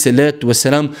poslanik alejhi salatu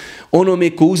vesselam, onome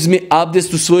ko uzme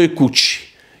abdest u svojoj kući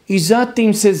i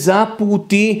zatim se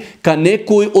zaputi ka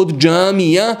nekoj od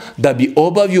džamija da bi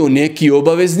obavio neki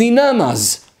obavezni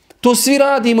namaz. To svi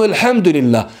radimo,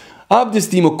 alhamdulillah.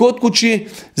 Abdestimo kod kuće,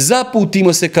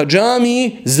 zaputimo se ka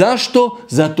džamiji. Zašto?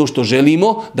 Zato što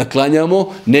želimo da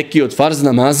klanjamo neki od farz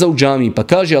namaza u džamiji. Pa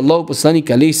kaže Allahu poslanik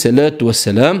alejhi salatu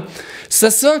vesselam,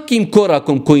 sa svakim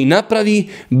korakom koji napravi,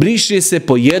 briše se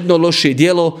po jedno loše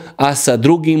djelo, a sa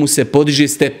drugim mu se podiže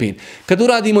stepen. Kad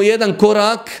uradimo jedan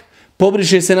korak,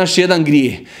 pobriše se naš jedan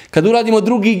grijeh. Kad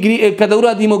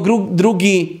uradimo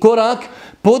drugi korak,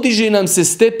 podiže nam se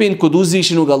stepen kod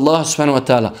uzvišenog Allaha subhanahu wa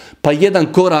ta'ala. Pa jedan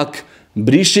korak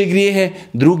briše grijehe,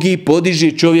 drugi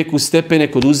podiže čovjeku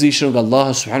stepene kod uzvišenog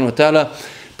Allaha subhanahu wa ta'ala.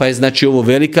 Pa je znači ovo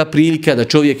velika prilika da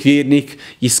čovjek vjernik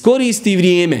iskoristi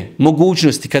vrijeme,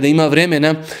 mogućnosti kada ima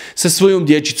vremena sa svojom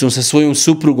dječicom, sa svojom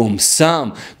suprugom,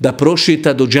 sam da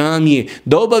prošeta do džamije,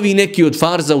 da obavi neki od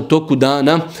farza u toku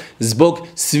dana zbog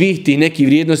svih tih nekih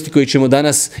vrijednosti koje ćemo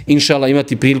danas inšallah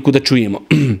imati priliku da čujemo.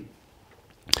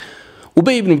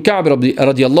 Ubej ibn Ka'b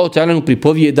radijallahu ta'ala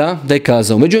pripovijeda da je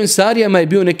kazao: među ensarijama je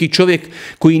bio neki čovjek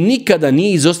koji nikada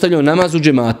nije izostavljao namaz u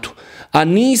džematu, a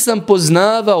nisam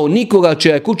poznavao nikoga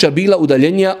čija je kuća bila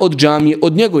udaljenija od džamije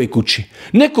od njegove kući.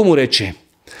 Neko mu reče: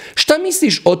 šta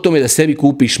misliš o tome da sebi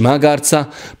kupiš magarca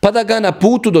pa da ga na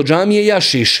putu do džamije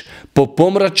jašiš po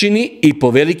pomračini i po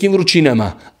velikim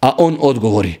vrućinama? A on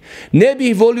odgovori: ne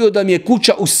bih volio da mi je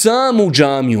kuća u samu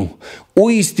džamiju.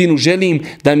 Uistinu želim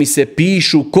da mi se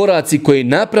pišu koraci koje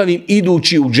napravim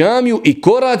idući u džamiju i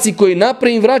koraci koje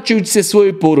napravim vraćajući se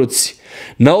svojoj porodci.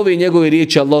 Na ove njegove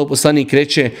riječi Allahu poslanik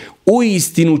reče: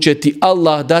 uistinu će ti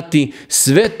Allah dati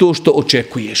sve to što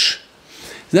očekuješ.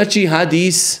 Znači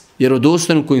hadis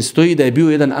vjerodostojan u kojem stoji da je bio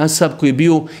jedan ashab koji je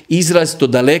bio izrazito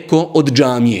daleko od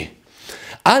džamije.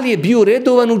 ali je bio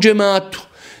redovan u džematu.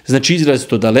 Znači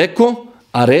izrazito daleko,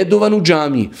 a redovan u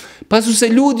džamiji. Pa su se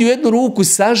ljudi u jednu ruku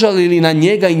sažalili na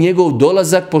njega i njegov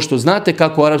dolazak, pošto znate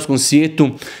kako u arapskom svijetu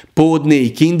podne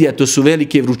i kindija, to su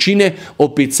velike vrućine,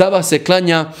 opet sabah se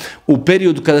klanja u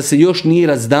periodu kada se još nije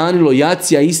razdanilo,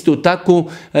 jacija isto tako,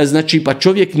 znači pa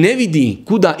čovjek ne vidi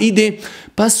kuda ide,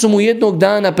 pa su mu jednog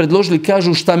dana predložili,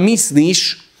 kažu šta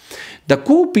misliš, da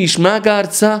kupiš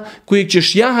magarca kojeg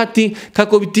ćeš jahati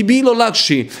kako bi ti bilo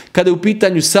lakše kada je u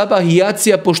pitanju sabah i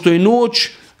jacija, pošto je noć,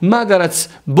 magarac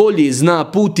bolje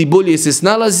zna put i bolje se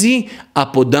snalazi,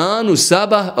 a po danu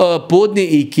sabah, podne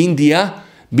i kindija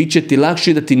bit će ti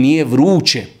lakše da ti nije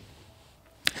vruće.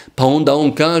 Pa onda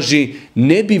on kaže,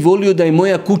 ne bi volio da je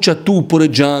moja kuća tu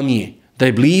pored džamije, da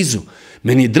je blizu.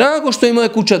 Meni je drago što je moja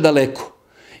kuća daleko.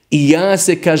 I ja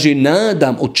se, kaže,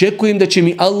 nadam, očekujem da će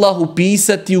mi Allah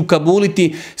upisati,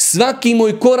 ukabuliti svaki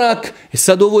moj korak.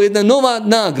 Sad ovo je jedna nova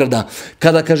nagrada.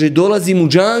 Kada, kaže, dolazim u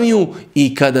džamiju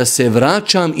i kada se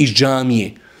vraćam iz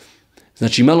džamije.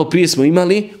 Znači, malo prije smo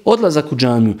imali odlazak u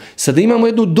džamiju. Sada imamo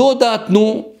jednu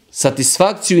dodatnu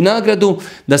satisfakciju i nagradu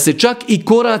da se čak i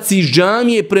koraci iz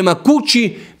džamije prema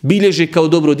kući bilježe kao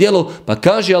dobro djelo. Pa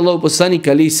kaže Allahu poslanik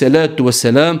alejhi selatu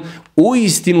vesselam,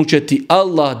 uistinu će ti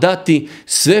Allah dati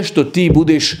sve što ti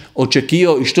budeš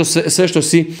očekivao i sve što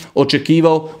si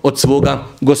očekivao od svoga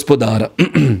gospodara.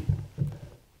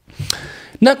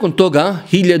 Nakon toga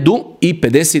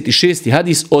 1056.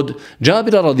 hadis od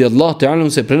Džabira radijallahu ta'ala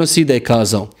se prenosi da je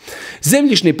kazao: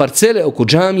 zemljišne parcele oko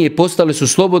džamije postale su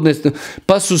slobodne,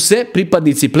 pa su se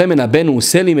pripadnici plemena Benu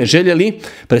Selime željeli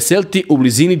preseliti u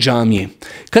blizini džamije.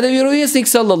 Kada je vjerovjesnik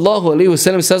sallallahu alejhi ve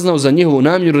sellem saznao za njihovu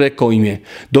namjeru, rekao im je: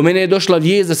 do mene je došla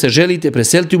vijest da se želite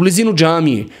preseliti u blizinu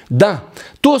džamije. Da,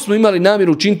 to smo imali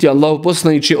namjeru učiniti, Allahu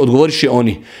poslaniče, odgovoriše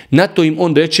oni. Na to im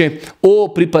on reče: o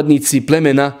pripadnici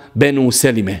plemena Benu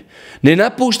Selime, ne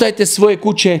napuštajte svoje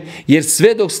kuće, jer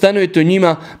sve dok stanujete u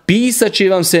njima, pisat će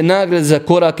vam se nagrada za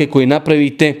korake koje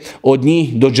napravite od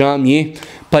njih do džamije.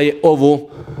 Pa je ovo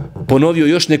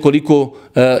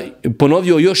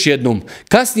ponovio još jednom.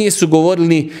 Kasnije su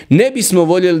govorili: ne bismo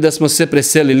voljeli da smo se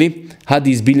preselili.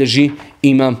 Hadis bilježi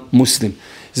Imam Muslim.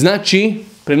 Znači,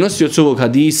 prenosioc ovog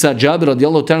hadisa, Džabir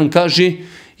radijallahu ta'ala kaže,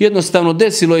 jednostavno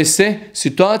desilo je se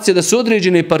situacija da su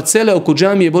određene parcele oko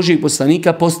džamije Božijeg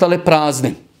poslanika postale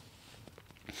prazne.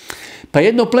 Pa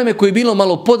jedno pleme koje je bilo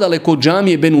malo podaleko od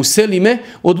džamije Benu Selime,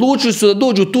 odlučili su da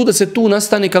dođu tu, da se tu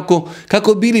nastane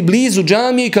kako bili blizu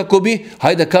džamije i kako bi,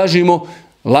 hajde da kažemo,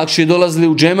 lakše dolazili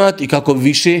u džemat i kako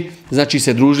više, znači,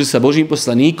 se družili sa Božjim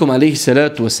poslanikom, alejhi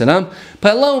selatu vesselam. Pa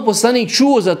je Allahov poslanik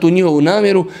čuo za tu njihovu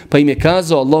namjeru, pa im je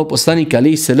kazao Allahov poslanik,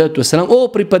 alejhi selatu vesselam: o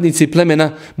pripadnici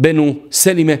plemena Benu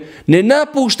Selime, ne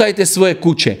napuštajte svoje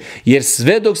kuće, jer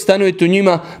sve dok stanujete u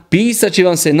njima, pisat će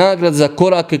vam se nagrada za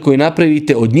korake koje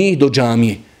napravite od njih do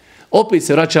džamije. Opet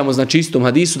se vraćamo, znači, istom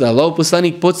hadisu da je Allahov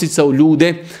poslanik podsticao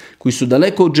ljude koji su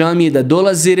daleko od džamije da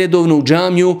dolaze redovno u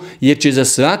džamiju, jer će za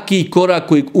svaki korak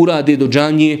koji urade do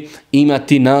džamije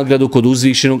imati nagradu kod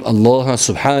uzvišenog Allaha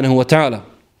subhanahu wa ta'ala.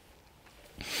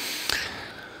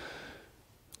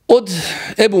 Od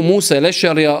Ebu Musa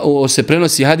el-Ešarija se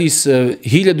prenosi hadis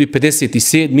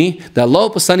 1057. da je Allahov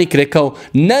poslanik rekao: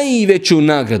 najveću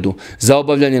nagradu za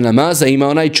obavljanje namaza ima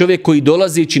onaj čovjek koji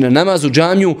dolazeći na namaz u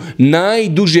džamiju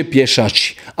najduže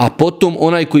pješači, a potom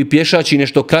onaj koji pješači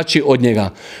nešto kraće od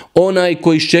njega. Onaj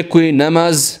koji iščekuje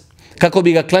namaz kako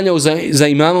bi ga klanjao za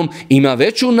imamom ima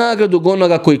veću nagradu od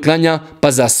onoga koji klanja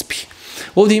pa zaspi.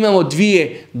 Ovdje imamo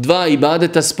dva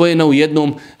ibadeta spojena u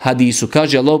jednom hadisu.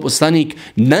 Kaže Allahov poslanik: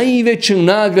 najveću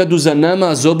nagradu za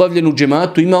namaz obavljen u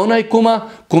džematu ima onaj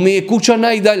kome je kuća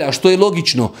najdalja, što je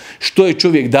logično. Što je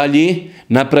čovjek dalje,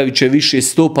 napravit će više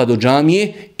stopa do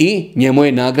džamije i njemu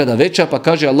je nagrada veća. Pa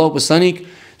kaže Allahov poslanik,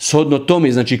 shodno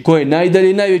tome, znači ko je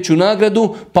najdalje najveću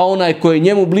nagradu, pa onaj ko je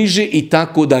njemu bliže i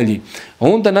tako dalje.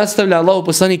 Onda nastavlja Allahov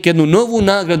poslanik jednu novu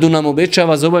nagradu nam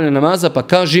obećava za obavljanje namaza, pa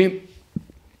kaže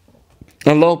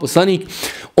Allahov poslanik: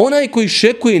 onaj koji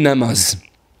šekuje namaz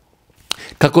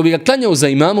kako bi ga klanjao za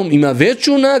imamom ima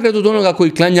veću nagradu od onoga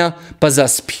koji klanja pa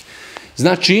zaspi.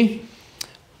 Znači,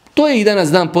 to je i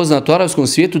danas dan poznato u arapskom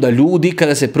svijetu da ljudi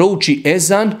kada se prouči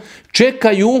ezan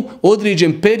čekaju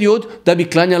određen period da bi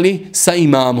klanjali sa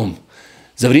imamom.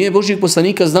 Za vrijeme Božjeg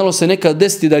poslanika znalo se nekad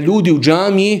desiti da ljudi u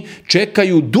džamiji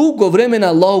čekaju dugo vremena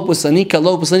Allahov poslanika.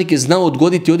 Allahov poslanik je znao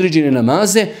odgoditi određene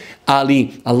namaze, ali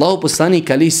Allahov poslanik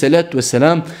alejhi selatu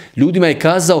vesselam ljudima je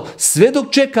kazao: sve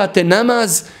dok čekate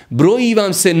namaz, broji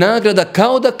vam se nagrada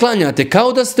kao da klanjate,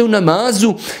 kao da ste u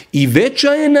namazu, i veća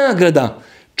je nagrada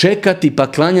čekati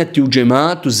pa klanjati u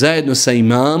džematu zajedno sa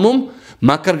imamom,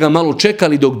 makar ga malo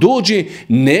čekali dok dođe,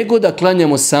 nego da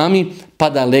klanjamo sami pa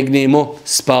da legnemo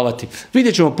spavati.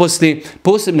 Vidjet ćemo poslije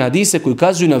posebne hadise koji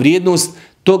ukazuju na vrijednost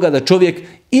toga da čovjek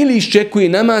ili iščekuje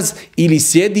namaz ili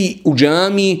sjedi u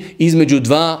džamiji između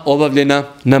dva obavljena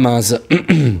namaza.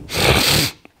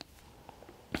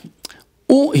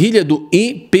 U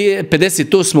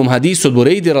 1058. hadisu od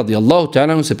Burejde radijallahu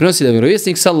ta'ala se prenosi da je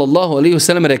vjerovjesnik sallallahu alejhi ve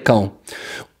sellem rekao: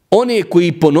 one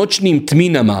koji po noćnim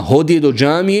tminama hodije do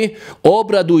džamije,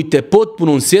 obradujte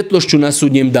potpunom svjetlošću na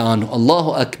sudnjem danu.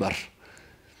 Allahu akbar.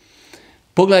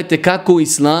 Pogledajte kako u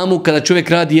islamu kada čovjek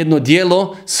radi jedno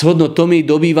djelo, shodno tome i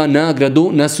dobiva nagradu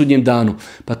na sudnjem danu.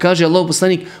 Pa kaže Allahov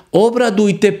poslanik: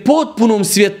 obradujte potpunom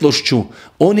svjetlošću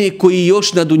one koji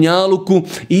još na dunjaluku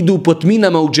idu po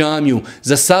tminama u džamiju.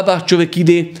 Za sabah čovjek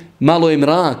ide, malo je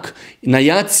mrak, na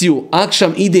jaciju,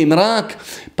 akšam ide mrak,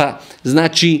 pa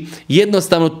znači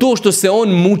jednostavno to što se on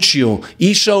mučio,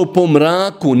 išao po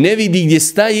mraku, ne vidi gdje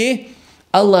staje,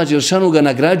 Allah dželešanu ga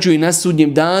nagrađuje na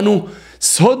sudnjem danu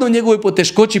shodno njegovoj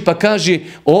poteškoći, pa kaže: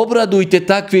 obradujte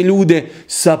takve ljude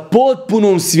sa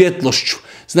potpunom svjetlošću.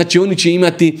 Znači oni će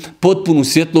imati potpunu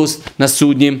svjetlost na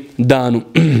sudnjem danu.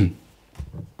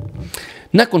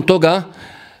 Nakon toga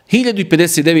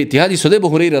 1059. hadis od Ebu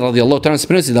Hureyre radijallahu ta'ala se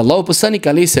prenosi da Allahov poslanik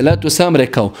alejhi selatu vesselam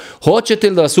rekao: hoćete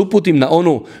li da vas uputim na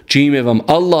ono čime vam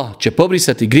Allah će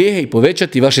pobrisati grijehe i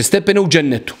povećati vaše stepene u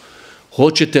džennetu?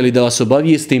 Hoćete li da vas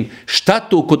obavijestim šta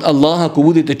to kod Allaha ako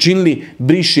budete činili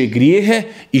briše grijehe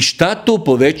i šta to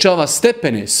povećava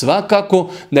stepene?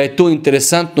 Svakako da je to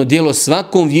interesantno djelo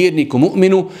svakom vjerniku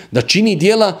mu'minu da čini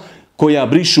djela koja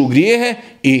brišu grijehe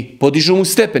i podižu mu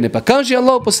stepene. Pa kaže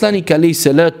Allahov poslanik alejhi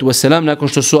selatu vesselam nakon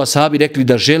što su ashabi rekli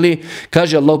da žele,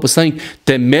 kaže Allahov poslanik: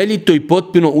 temeljito i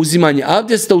potpuno uzimanje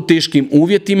abdesta u teškim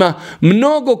uvjetima,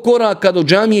 mnogo koraka do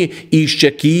džamije i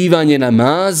iščekivanje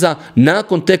namaza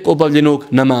nakon tek obavljenog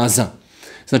namaza.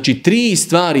 Znači 3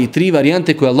 stvari, 3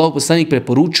 varijante koje Allahov poslanik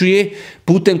preporučuje,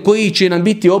 putem kojih će nam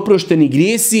biti oprošteni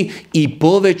grijesi i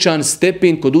povećan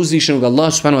stepen kod uzvišenog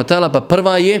Allaha subhanahu wa ta'ala. Pa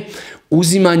prva je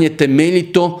uzimanje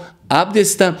temeljito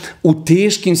abdesta u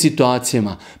teškim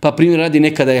situacijama. Pa primjer radi,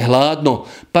 nekada je hladno,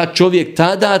 pa čovjek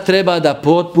tada treba da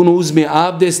potpuno uzme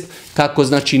abdest, kako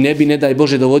znači ne bi, ne daj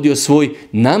Bože, dovodio svoj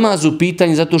namaz u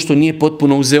pitanje zato što nije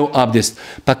potpuno uzeo abdest.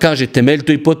 Pa kaže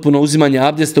temeljito i potpuno uzimanje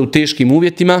abdesta u teškim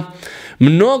uvjetima,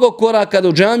 mnogo koraka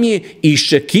do džamije i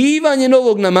iščekivanje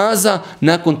novog namaza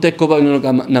nakon tek obavljenog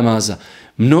namaza.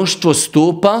 Mnoštvo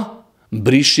stopa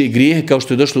briše grijehe, kao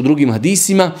što je došlo u drugim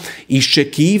hadisima,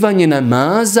 iščekivanje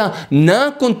namaza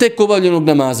nakon tek obavljenog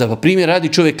namaza. Pa primjer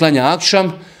radi, čovjek klanja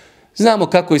akšam, znamo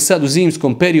kako je sad u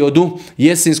zimskom periodu,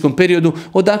 jesenskom periodu,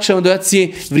 od akšama do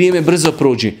jacije vrijeme brzo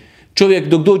prođe. Čovjek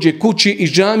dok dođe kući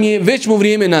iz džamije, već mu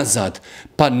vrijeme nazad.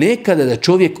 Pa nekada da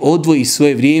čovjek odvoji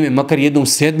svoje vrijeme, makar jednom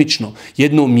sedmično,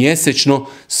 jednom mjesečno,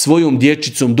 svojom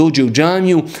dječicom dođe u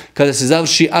džamiju, kada se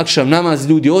završi akšam namaz,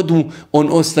 ljudi odu, on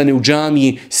ostane u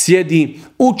džamiji, sjedi,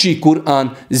 uči Kur'an,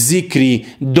 zikri,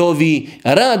 dovi,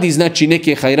 radi znači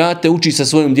neke hajrate, uči sa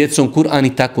svojom djecom Kur'an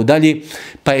i tako dalje.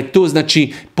 Pa je to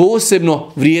znači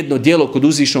posebno vrijedno djelo kod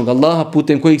uzvišenog Allaha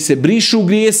putem kojih se brišu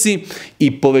grijesi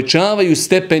i povećavaju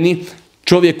stepeni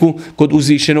čovjeku kod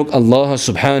uzvišenog Allaha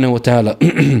subhanahu wa ta'ala.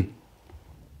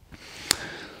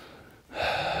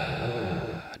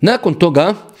 Nakon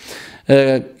toga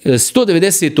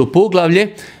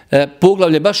 190.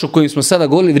 poglavlje baš o kojem smo sada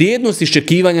govorili, vrijednost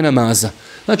iščekivanja namaza.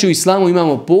 Znači u islamu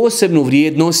imamo posebnu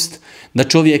vrijednost da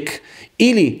čovjek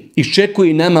ili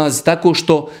iščekuje namaz tako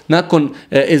što nakon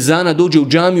ezana dođe u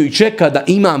džamiju i čeka da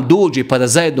imam dođe pa da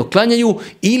zajedno klanjaju,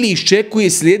 ili iščekuje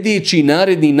sljedeći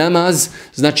naredni namaz,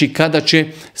 znači kada će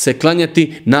se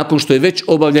klanjati nakon što je već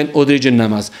obavljen određen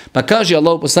namaz. Pa kaže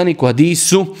Allahov poslanik u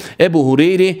hadisu Ebu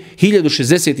Hureyre,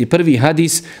 1061.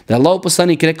 hadis, da je Allahov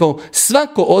poslanik rekao: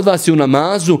 svako od vas je u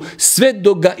namazu sve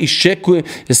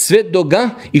dok ga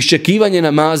iščekivanje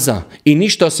namaza i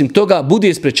ništa osim toga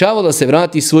bude sprečavalo da se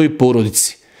vrati svojoj porodici.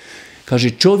 Kaže,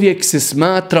 čovjek se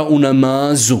smatra u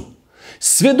namazu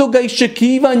sve dok ga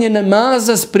iščekivanje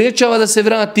namaza sprečava da se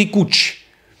vrati kući.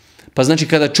 Pa znači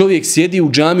kada čovjek sjedi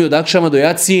u džamiji od akšama do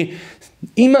jacije,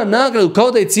 ima nagradu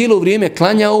kao da je cijelo vrijeme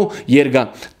klanjao, jer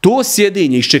ga to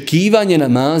sjedenje, iščekivanje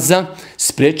namaza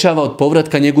sprečava od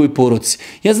povratka njegovoj porodici.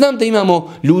 Ja znam da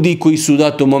imamo ljudi koji su u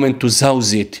datom momentu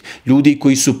zauzeti, ljudi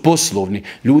koji su poslovni,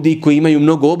 ljudi koji imaju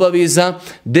mnogo obaveza,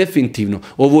 definitivno.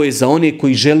 Ovo je za one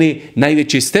koji žele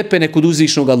najveće stepene kod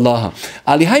uzvišnog Allaha.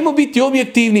 Ali hajmo biti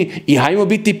objektivni i hajmo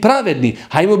biti pravedni,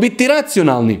 hajmo biti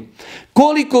racionalni.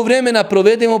 Koliko vremena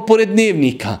provedemo pored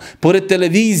dnevnika, pored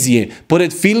televizije,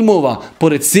 pored filmova,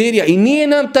 pored serija i nije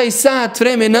nam taj sat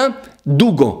vremena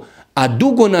dugo. a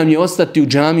dugo nam je ostati u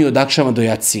džamiji od akšama do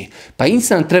jacije. Pa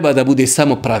insan treba da bude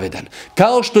samo pravedan.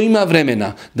 Kao što ima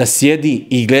vremena da sjedi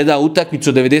i gleda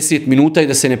utakmicu 90 minuta i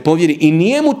da se ne povjeri i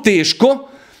nije mu teško,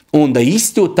 onda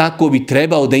isto tako bi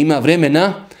trebao da ima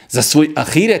vremena za svoj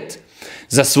ahiret,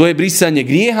 za svoje brisanje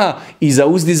grijeha i za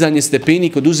uzdizanje stepeni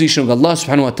kod uzvišenog Allaha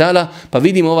subhanahu wa ta'ala. Pa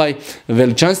vidimo ovaj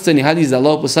veličanstveni hadis da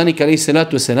Allahov poslanik alejhi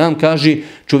selatu selam kaže,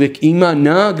 čovjek ima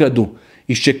nagradu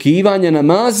iščekivanja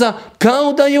namaza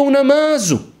kao da je u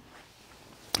namazu.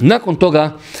 Nakon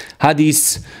toga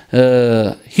hadis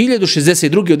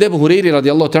 1062. od Ebu Hureyri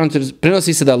radijallahu ta'ala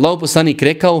prenosi se da Allahov poslanik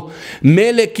rekao,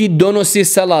 meleki donose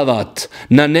salavat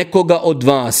na nekoga od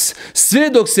vas sve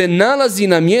dok se nalazi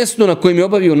na mjestu na kojem je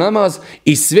obavio namaz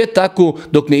i sve tako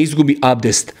dok ne izgubi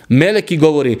abdest. Meleki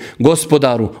govori,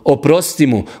 gospodaru oprosti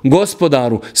mu,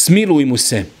 gospodaru smiluj mu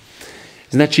se.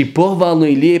 Znači pohvalno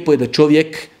i lijepo je da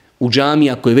čovjek u džamiji,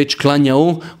 ako je već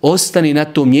klanjao, ostane na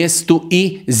tom mjestu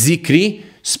i zikri,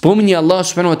 spominje Allah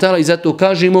subhanahu wa ta'ala i zato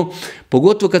kažemo,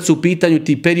 pogotovo kad su u pitanju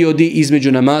ti periodi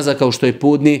između namaza kao što je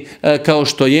podne, kao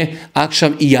što je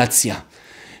akšam i jacija.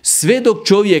 Sve dok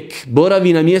čovjek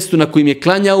boravi na mjestu na kojem je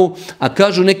klanjao, a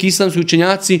kažu neki islamski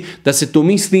učenjaci da se to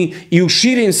misli i u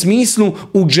širem smislu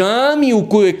u džamiji u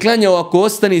kojoj je klanjao, ako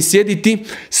ostane sjediti,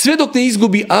 sve dok ne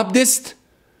izgubi abdest,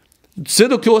 sve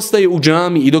dok je ostaje u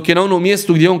džami i dok je na onom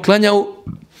mjestu gdje on klanjao,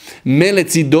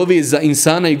 meleci dove za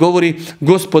insana i govori,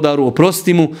 gospodaru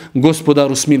oprosti mu,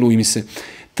 gospodaru smiluj mi se.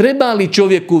 Treba li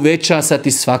čovjeku veća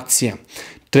satisfakcija?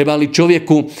 Treba li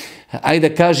čovjeku, ajde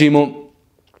da kažemo,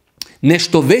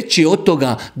 nešto veće od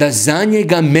toga da za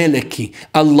njega meleki,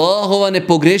 Allahova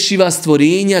nepogrešiva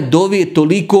stvorenja dove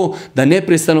toliko da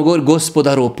neprestano govori,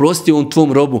 gospodaru oprosti on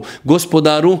tvom robu,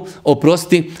 gospodaru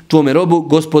oprosti tvome robu,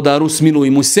 gospodaru smiluj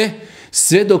mu se,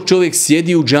 sve dok čovjek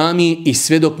sjedi u džamiji i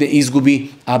sve dok ne izgubi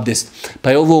abdest.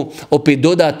 Pa je ovo opet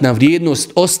dodatna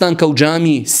vrijednost ostanka u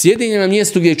džamiji, sjedenja na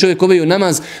mjestu gdje je čovjek obavio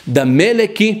namaz, da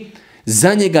meleki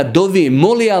za njega dove,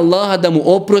 moli Allaha da mu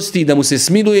oprosti, da mu se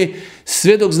smiluje,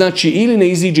 sve dok znači ili ne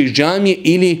iziđe iz džamije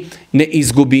ili ne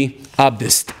izgubi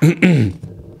abdest.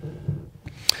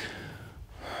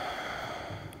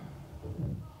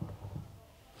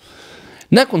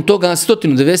 Nakon toga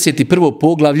 191.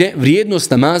 poglavlje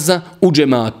vrijednost namaza u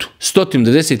džematu.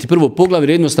 191. poglavlje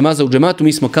vrijednost namaza u džematu.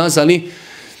 Mi smo kazali,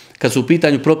 kad su u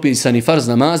pitanju propisani farz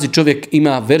namazi, čovjek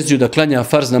ima verziju da klanja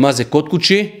farz namaze kod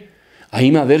kuće, a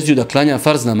ima verziju da klanja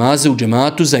farz namaze u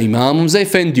džematu za imamom, za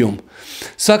efendijom.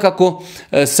 Svakako,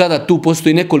 sada tu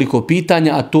postoji nekoliko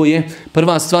pitanja, a to je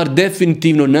prva stvar,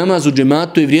 definitivno namaz u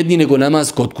džematu je vrijedniji nego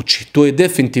namaz kod kući. To je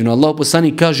definitivno. Allahov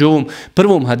poslanik kaže u ovom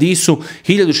prvom hadisu,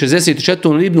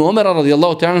 1064. Ibnu Omara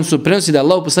radijallahu ta'ala su prenosi da je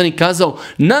Allahov poslanik kazao,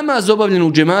 namaz obavljen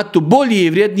u džematu bolje i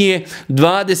vrijednije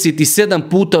 27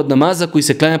 puta od namaza koji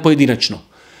se klanja pojedinačno.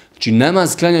 Znači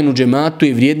namaz klanjan u džematu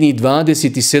je vrijedniji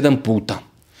 27 puta.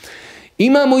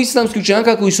 Imamo islamski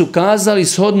učenjaka koji su kazali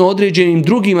shodno određenim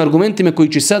drugim argumentima koji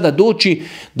će sada doći,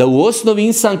 da u osnovi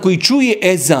insan koji čuje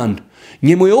ezan,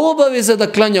 njemu je obaveza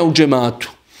da klanja u džematu.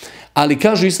 Ali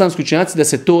kažu islamski učenjaci da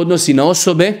se to odnosi na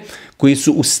osobe koji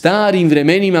su u starim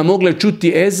vremenima mogle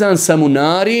čuti ezan sa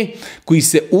munari, koji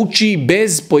se uči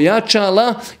bez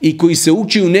pojačala i koji se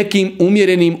uči u nekim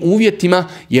umjerenim uvjetima,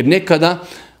 jer nekada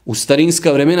u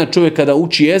starinska vremena čovjek kada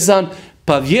uči ezan,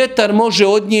 pa vjetar može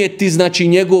odnijeti, znači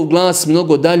njegov glas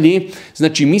mnogo dalje,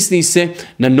 znači misli se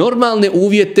na normalne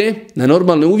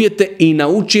uvjete i na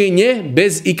učenje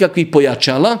bez ikakvih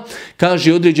pojačala.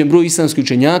 Kaže određen broj islamskih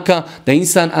učenjaka da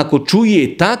insan ako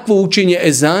čuje takvo učenje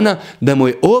ezana, da mu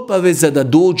je obaveza da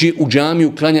dođe u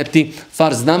džamiju klanjati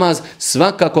farz namaz.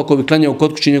 Svakako ako bi klanjao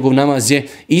kod kuće, njegov namaz je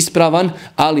ispravan,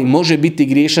 ali može biti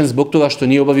griješan zbog toga što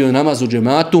nije obavio namaz u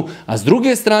džematu, a s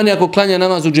druge strane ako klanja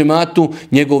namaz u džematu,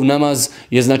 njegov namaz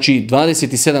je znači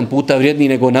 27 puta vrijedniji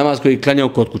nego namaz koji je klanjao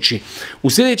kod kući. U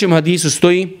sljedećem hadisu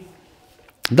stoji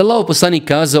da Allahov poslanik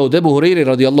kazao, od Ebu Hureyre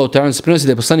radijallahu ta'ala se prenosi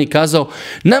da je poslanik kazao,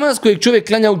 namaz kojeg čovjek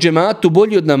klanja u džematu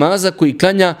bolji od namaza koji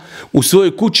klanja u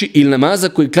svojoj kući ili namaza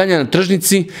koji klanja na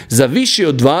tržnici za više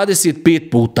od 25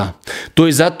 puta. To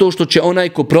je zato što će onaj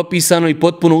ko propisano i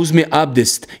potpuno uzme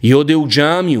abdest i ode u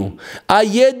džamiju, a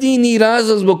jedini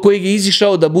razlog zbog kojeg je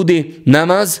izišao da bude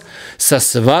namaz, sa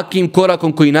svakim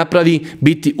korakom koji napravi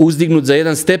biti uzdignut za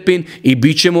jedan stepen i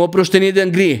bit će mu oprošten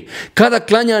jedan grijeh. Kada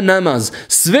klanja namaz,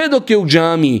 sve dok je u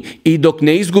džamiji i dok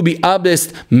ne izgubi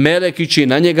abdest, meleki će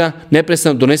na njega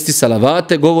neprestano donesti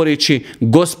salavate govoreći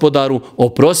gospodaru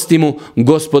oprosti mu,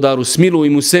 gospodaru smiluj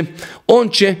mu se. On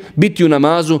će biti u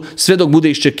namazu sve dok bude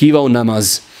iščekivao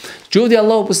namaz. Znači ovdje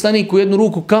Allah poslanik u jednu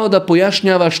ruku kao da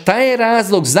pojašnjava šta je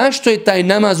razlog, zašto je taj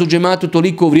namaz u džematu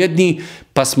toliko vrijedniji,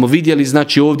 pa smo vidjeli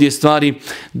znači ovdje stvari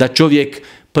da čovjek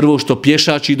prvo što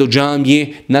pješači do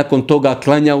džamije, nakon toga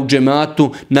klanja u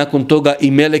džematu, nakon toga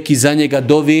i meleki za njega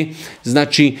dovi.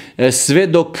 Znači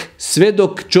sve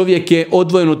dok čovjek je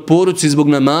odvojen od porodice zbog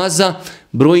namaza,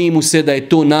 broji mu se da je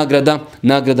to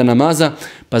nagrada namaza,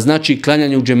 pa znači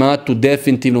klanjanje u džematu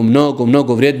definitivno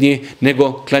mnogo vrijednije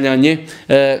nego klanjanje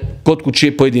kod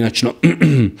kuće pojedinačno.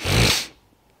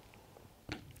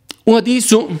 U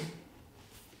hadisu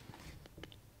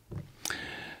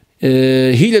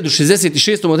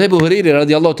 1066. od Ebu Hurajre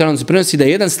radijallahu ta'ala se prenosi da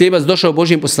je jedan slijepac došao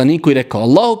Božjem poslaniku i rekao: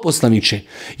 Allahu poslaniče,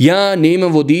 ja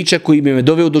nemam vodiča koji bi me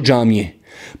doveo do džamije.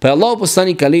 Pa je Allahu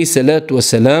poslanik alejhi salatu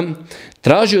vesselam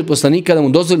tražio od poslanika da mu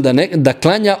dozvoli da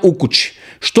klanja u kući.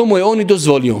 Što mu je on i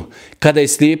dozvolio? Kada je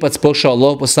slijepac pošao,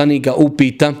 Allahu poslanik ga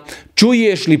upita: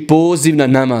 čuješ li poziv na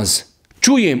namaz?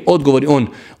 Čujem, odgovori on.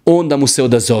 Onda mu se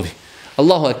odazovi.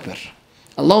 Allahu ekber.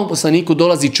 Allahu poslaniku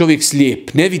dolazi čovjek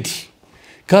slijep, ne vidi.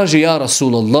 Kaže: ja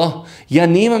Rasulallah, ja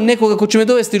nemam nekoga ko će me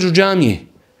dovesti do džamije.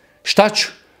 Šta ću?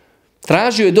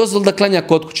 Tražio je dozvol da klanja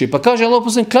kod kuće. Pa kaže Allahu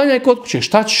poslanik: klanjaj kod kuće,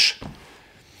 šta ćeš?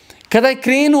 Kada je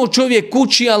krenuo čovjek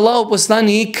kući, Allahu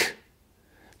poslanik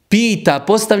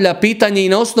postavlja pitanje i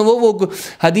na osnovu ovog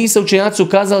hadisa učenjaci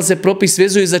ukazali se propis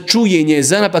vezuje za čujenje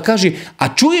ezana, pa kaže: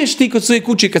 a čuješ ti kod svoje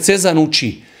kuće kad se ezan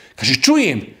uči? Kaže: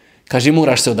 čujem. Kaže: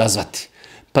 moraš se odazvati.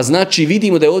 Pa znači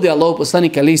vidimo da je ovdje Allahu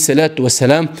poslanik alejhi salatu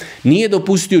vesselam nije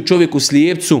dopustio čovjeku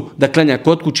slijepcu da klanja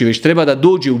kod kuće, već treba da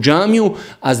dođe u džamiju,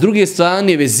 a s druge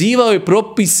strane vezivao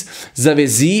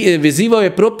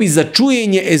je propis za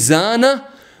čujenje ezana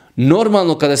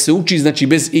normalno kada se uči, znači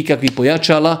bez ikakvih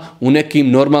pojačala u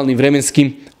nekim normalnim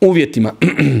vremenskim uvjetima.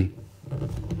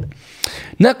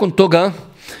 Nakon toga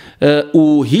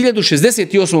u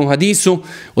 1068. hadisu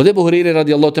od Ebu Hurajre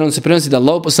radijallahu ta'ala se prenosi da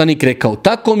Allahu poslanik rekao: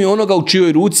 tako mi onoga u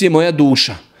čijoj ruci je moja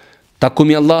duša, tako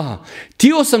mi Allaha,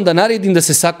 htio sam da naredim da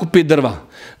se sakupe drva,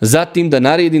 zatim da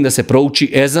naredim da se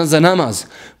prouči ezan za namaz,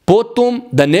 potom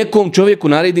da nekom čovjeku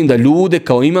naredim da ljude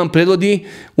kao imam predvodi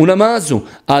u namazu,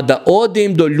 a da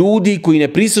odem do ljudi koji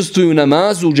ne prisustvuju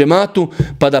namazu u džematu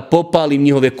pa da popalim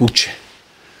njihove kuće.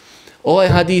 Ovaj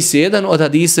hadis je jedan od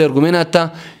hadisa i argumenata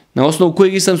na osnovu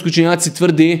kojeg islamski učenjaci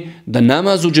tvrde da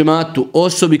namaz u džematu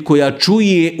osobi koja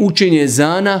čuje učenje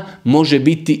ezana može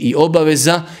biti i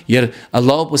obaveza, jer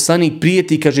Allahov poslanik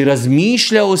prijeti, kaže: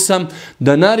 razmišljao sam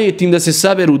da naredim da se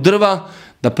saberu drva,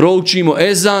 da proučimo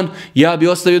ezan, ja bi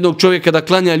ostavio jednog čovjeka da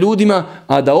klanja ljudima,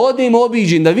 a da odem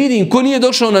obiđem, da vidim ko nije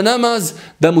došao na namaz,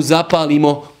 da mu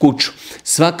zapalimo kuću.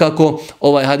 Svakako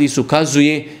ovaj hadis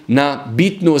ukazuje na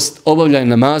bitnost obavljanja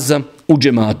namaza u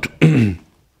džematu.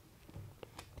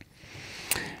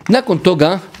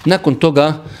 Nakon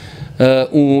toga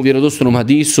u vjerodostojnom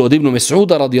hadisu od Ibn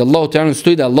Mes'uda radijallahu ta'ala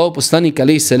stoji da Allahu poslanik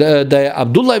da je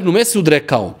Abdullah ibn Mes'ud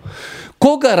rekao: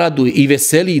 koga raduje i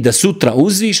veseli da sutra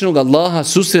uzvišenog Allaha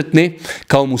susretne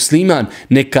kao musliman,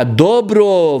 neka dobro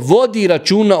vodi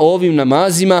računa o ovim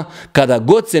namazima kada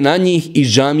god se na njih iz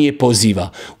džamije poziva.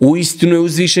 Uistinu je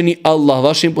uzvišeni Allah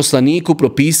vašem poslaniku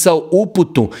propisao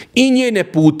uputu i njene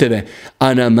puteve,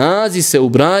 a namazi se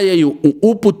ubrajaju u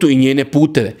uputu i njene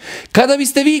puteve. Kada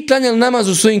biste vi klanjali namaz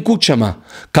u svojim kućama,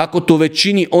 kako to već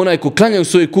čini onaj ko klanja u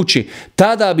svojoj kući,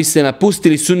 tada bi se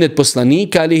napustili sunnet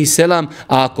poslanika alejhi selam,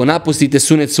 a ako napustite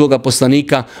sunet svoga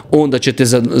poslanika, onda ćete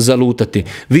zalutati.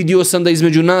 Vidio sam da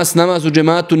između nas namaz u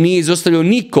džematu nije izostavljao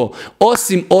niko,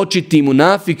 osim očiti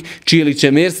munafik, čije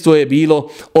licemerstvo je bilo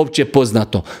opće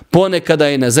poznato. Ponekada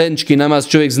je na zajednički namaz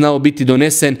čovjek znao biti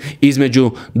donesen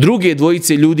između druge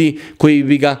dvojice ljudi koji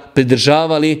bi ga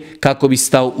pridržavali kako bi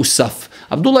stao u saf.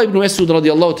 Abdullah ibn Mes'ud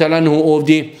radijallahu ta'ala anhu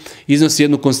ovdje iznosi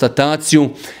jednu konstataciju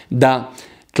da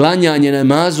klanjanje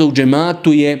namaza u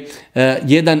džematu je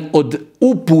jedan od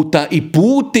uputa i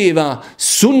puteva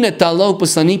sunneta Allahog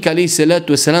poslanika alejhi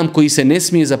salatu vesselam koji se ne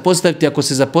smije zapostaviti. Ako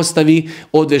se zapostavi,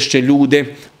 odvešće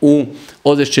ljude u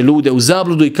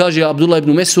zabludu. I kaže Abdullah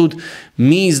ibn Mes'ud,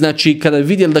 mi znači kada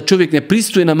vidjeli da čovjek ne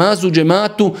pristuje namazu u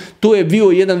džematu, to je bio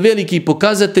jedan veliki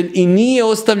pokazatelj i nije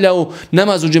ostavljao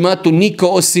namaz u džematu niko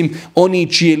osim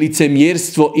oni čije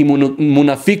licemjerstvo i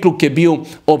munafikluk je bio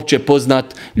opće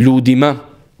poznat ljudima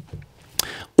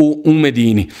u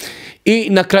Medini. I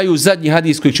na kraju zadnji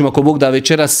hadis koji ćemo ako Bog da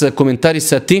večeras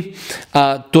komentarisati,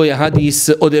 a to je hadis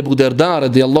od Ebu Derda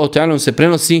radijallahu ta'ala, se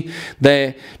prenosi da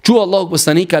je čuo Allahog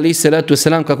poslanika alejhi selatu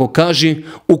vesselam kako kaže: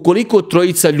 ukoliko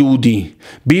trojica ljudi,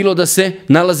 bilo da se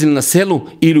nalazili na selu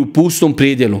ili u pustom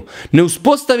predjelu, ne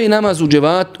uspostavi namaz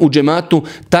u džematu,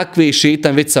 takve je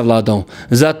šejtan već savladao.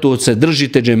 Zato se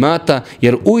držite džemata,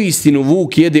 jer uistinu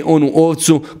vuk jede onu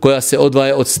ovcu koja se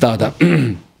odvaja od stada.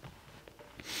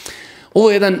 Ovo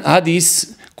je jedan hadis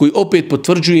koji opet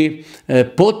potvrđuje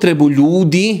potrebu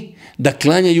ljudi da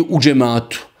klanjaju u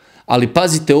džematu. Ali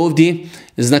pazite ovdje,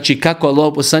 znači kako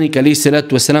Allahov poslanik alejhi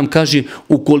selatu vesselam kaže: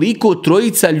 ukoliko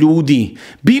trojica ljudi,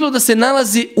 bilo da se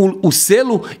nalazi u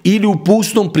selu ili u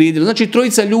pustom predjelu, znači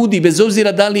trojica ljudi, bez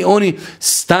obzira da li oni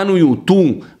stanuju tu,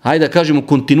 hajde da kažemo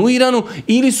kontinuirano,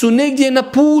 ili su negdje na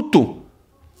putu,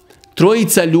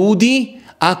 trojica ljudi,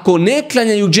 ako ne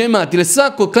klanjaju džemat ili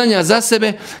svako klanja za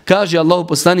sebe, kaže Allahov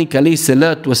poslanik alejhi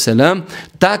selatu vesselam,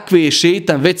 takve je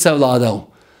šejtan već savladao.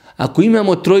 Ako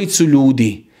imamo trojicu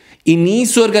ljudi i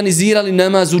nisu organizirali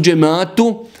namaz u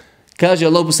džematu, kaže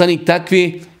Allahov poslanik,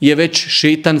 takvi je već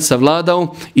šejtan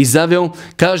savladao i zaveo.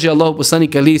 Kaže Allahov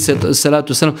poslanik alejhi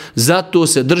selatu vesselam, zato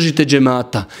se držite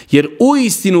džemata, jer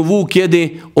uistinu vuk jede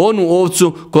onu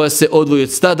ovcu koja se odvoji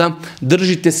od stada.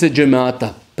 Držite se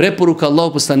džemata. Preporuka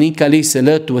Allahov poslanika alejhi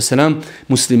selatu vesselam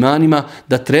muslimanima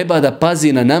da treba da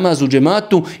pazi na namaz u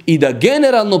džematu i da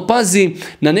generalno pazi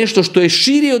na nešto što je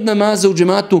širi od namaza u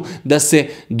džematu, da se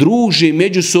druže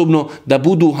međusobno, da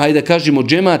budu, hajde da kažemo,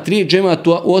 džemat. Riječ džemat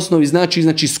u osnovi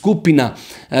znači skupina,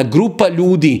 grupa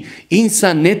ljudi.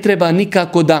 Insan ne treba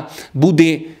nikako da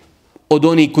bude od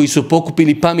onih koji su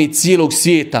pokupili pamet cijelog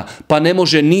svijeta, pa ne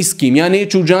može ni s kim, ja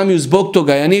neću u džamiju zbog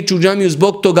toga, ja neću u džamiju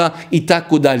zbog toga i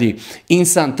tako dalje.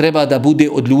 Insan treba da bude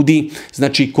od ljudi,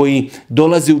 znači koji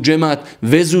dolaze u džemat,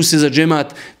 vezuju se za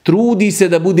džemat, trudi se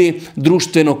da bude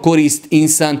društveno korist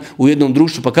insan u jednom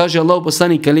društvu. Pa kaže Allahov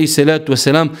poslanik alejhi selatu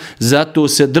vesselam, zato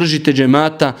se držite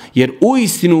džemata, jer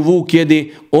uistinu vuk jede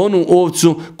onu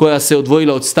ovcu koja se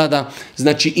odvojila od stada.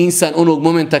 Znači insan onog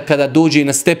momenta kada dođe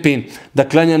na stepen da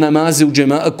klanja namaze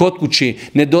kod kuće,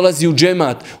 ne dolazi u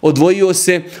džemat, odvojio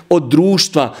se od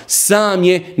društva, sam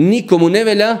je, nikomu ne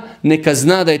velja, neka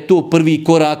zna da je to prvi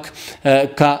korak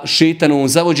ka šejtanovom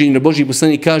zavođenju. Božji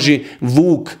poslanik kaže: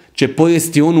 vuk će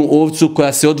pojesti onu ovcu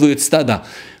koja se odvoji od stada.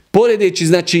 Poredeći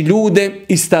znači ljude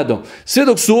i stado. Sve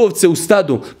dok su ovce u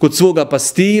stadu kod svoga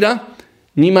pastira,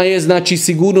 njima je znači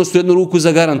sigurnost u jednu ruku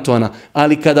zagarantovana.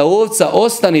 Ali kada ovca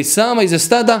ostane sama iza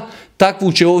stada,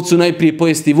 takvu će ovcu najprije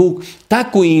pojesti vuk.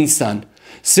 Tako i insan.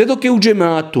 Sve dok je u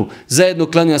džematu, zajedno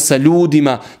klanja sa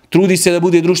ljudima, trudi se da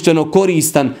bude društveno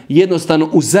koristan, jednostavno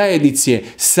u zajednici je,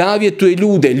 savjetuje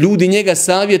ljude, ljudi njega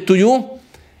savjetuju,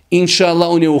 inša Allah,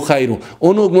 on je u hajru.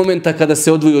 Onog momenta kada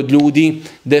se odvoji od ljudi,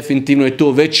 definitivno je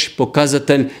to već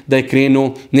pokazatelj da je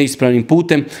krenuo neispravnim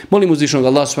putem. Molim uzvišenog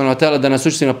Allah subhanahu wa ta'ala da nas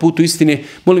učiti na putu istine.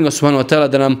 Molim ga subhanahu wa ta'ala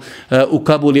da nam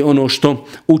ukabuli ono što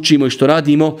učimo i što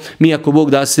radimo. Mi ako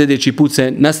Bog da, sljedeći put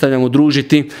se nastavljamo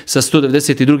družiti sa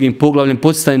 192. poglavljem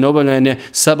podsticanje na obavljanje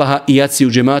sabaha i jaci u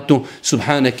džematu.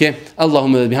 Subhaneke,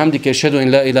 Allahumma bihamdike, šedu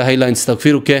in la ilaha illa ente,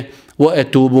 stagfiruke, wa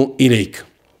etubu ilejk.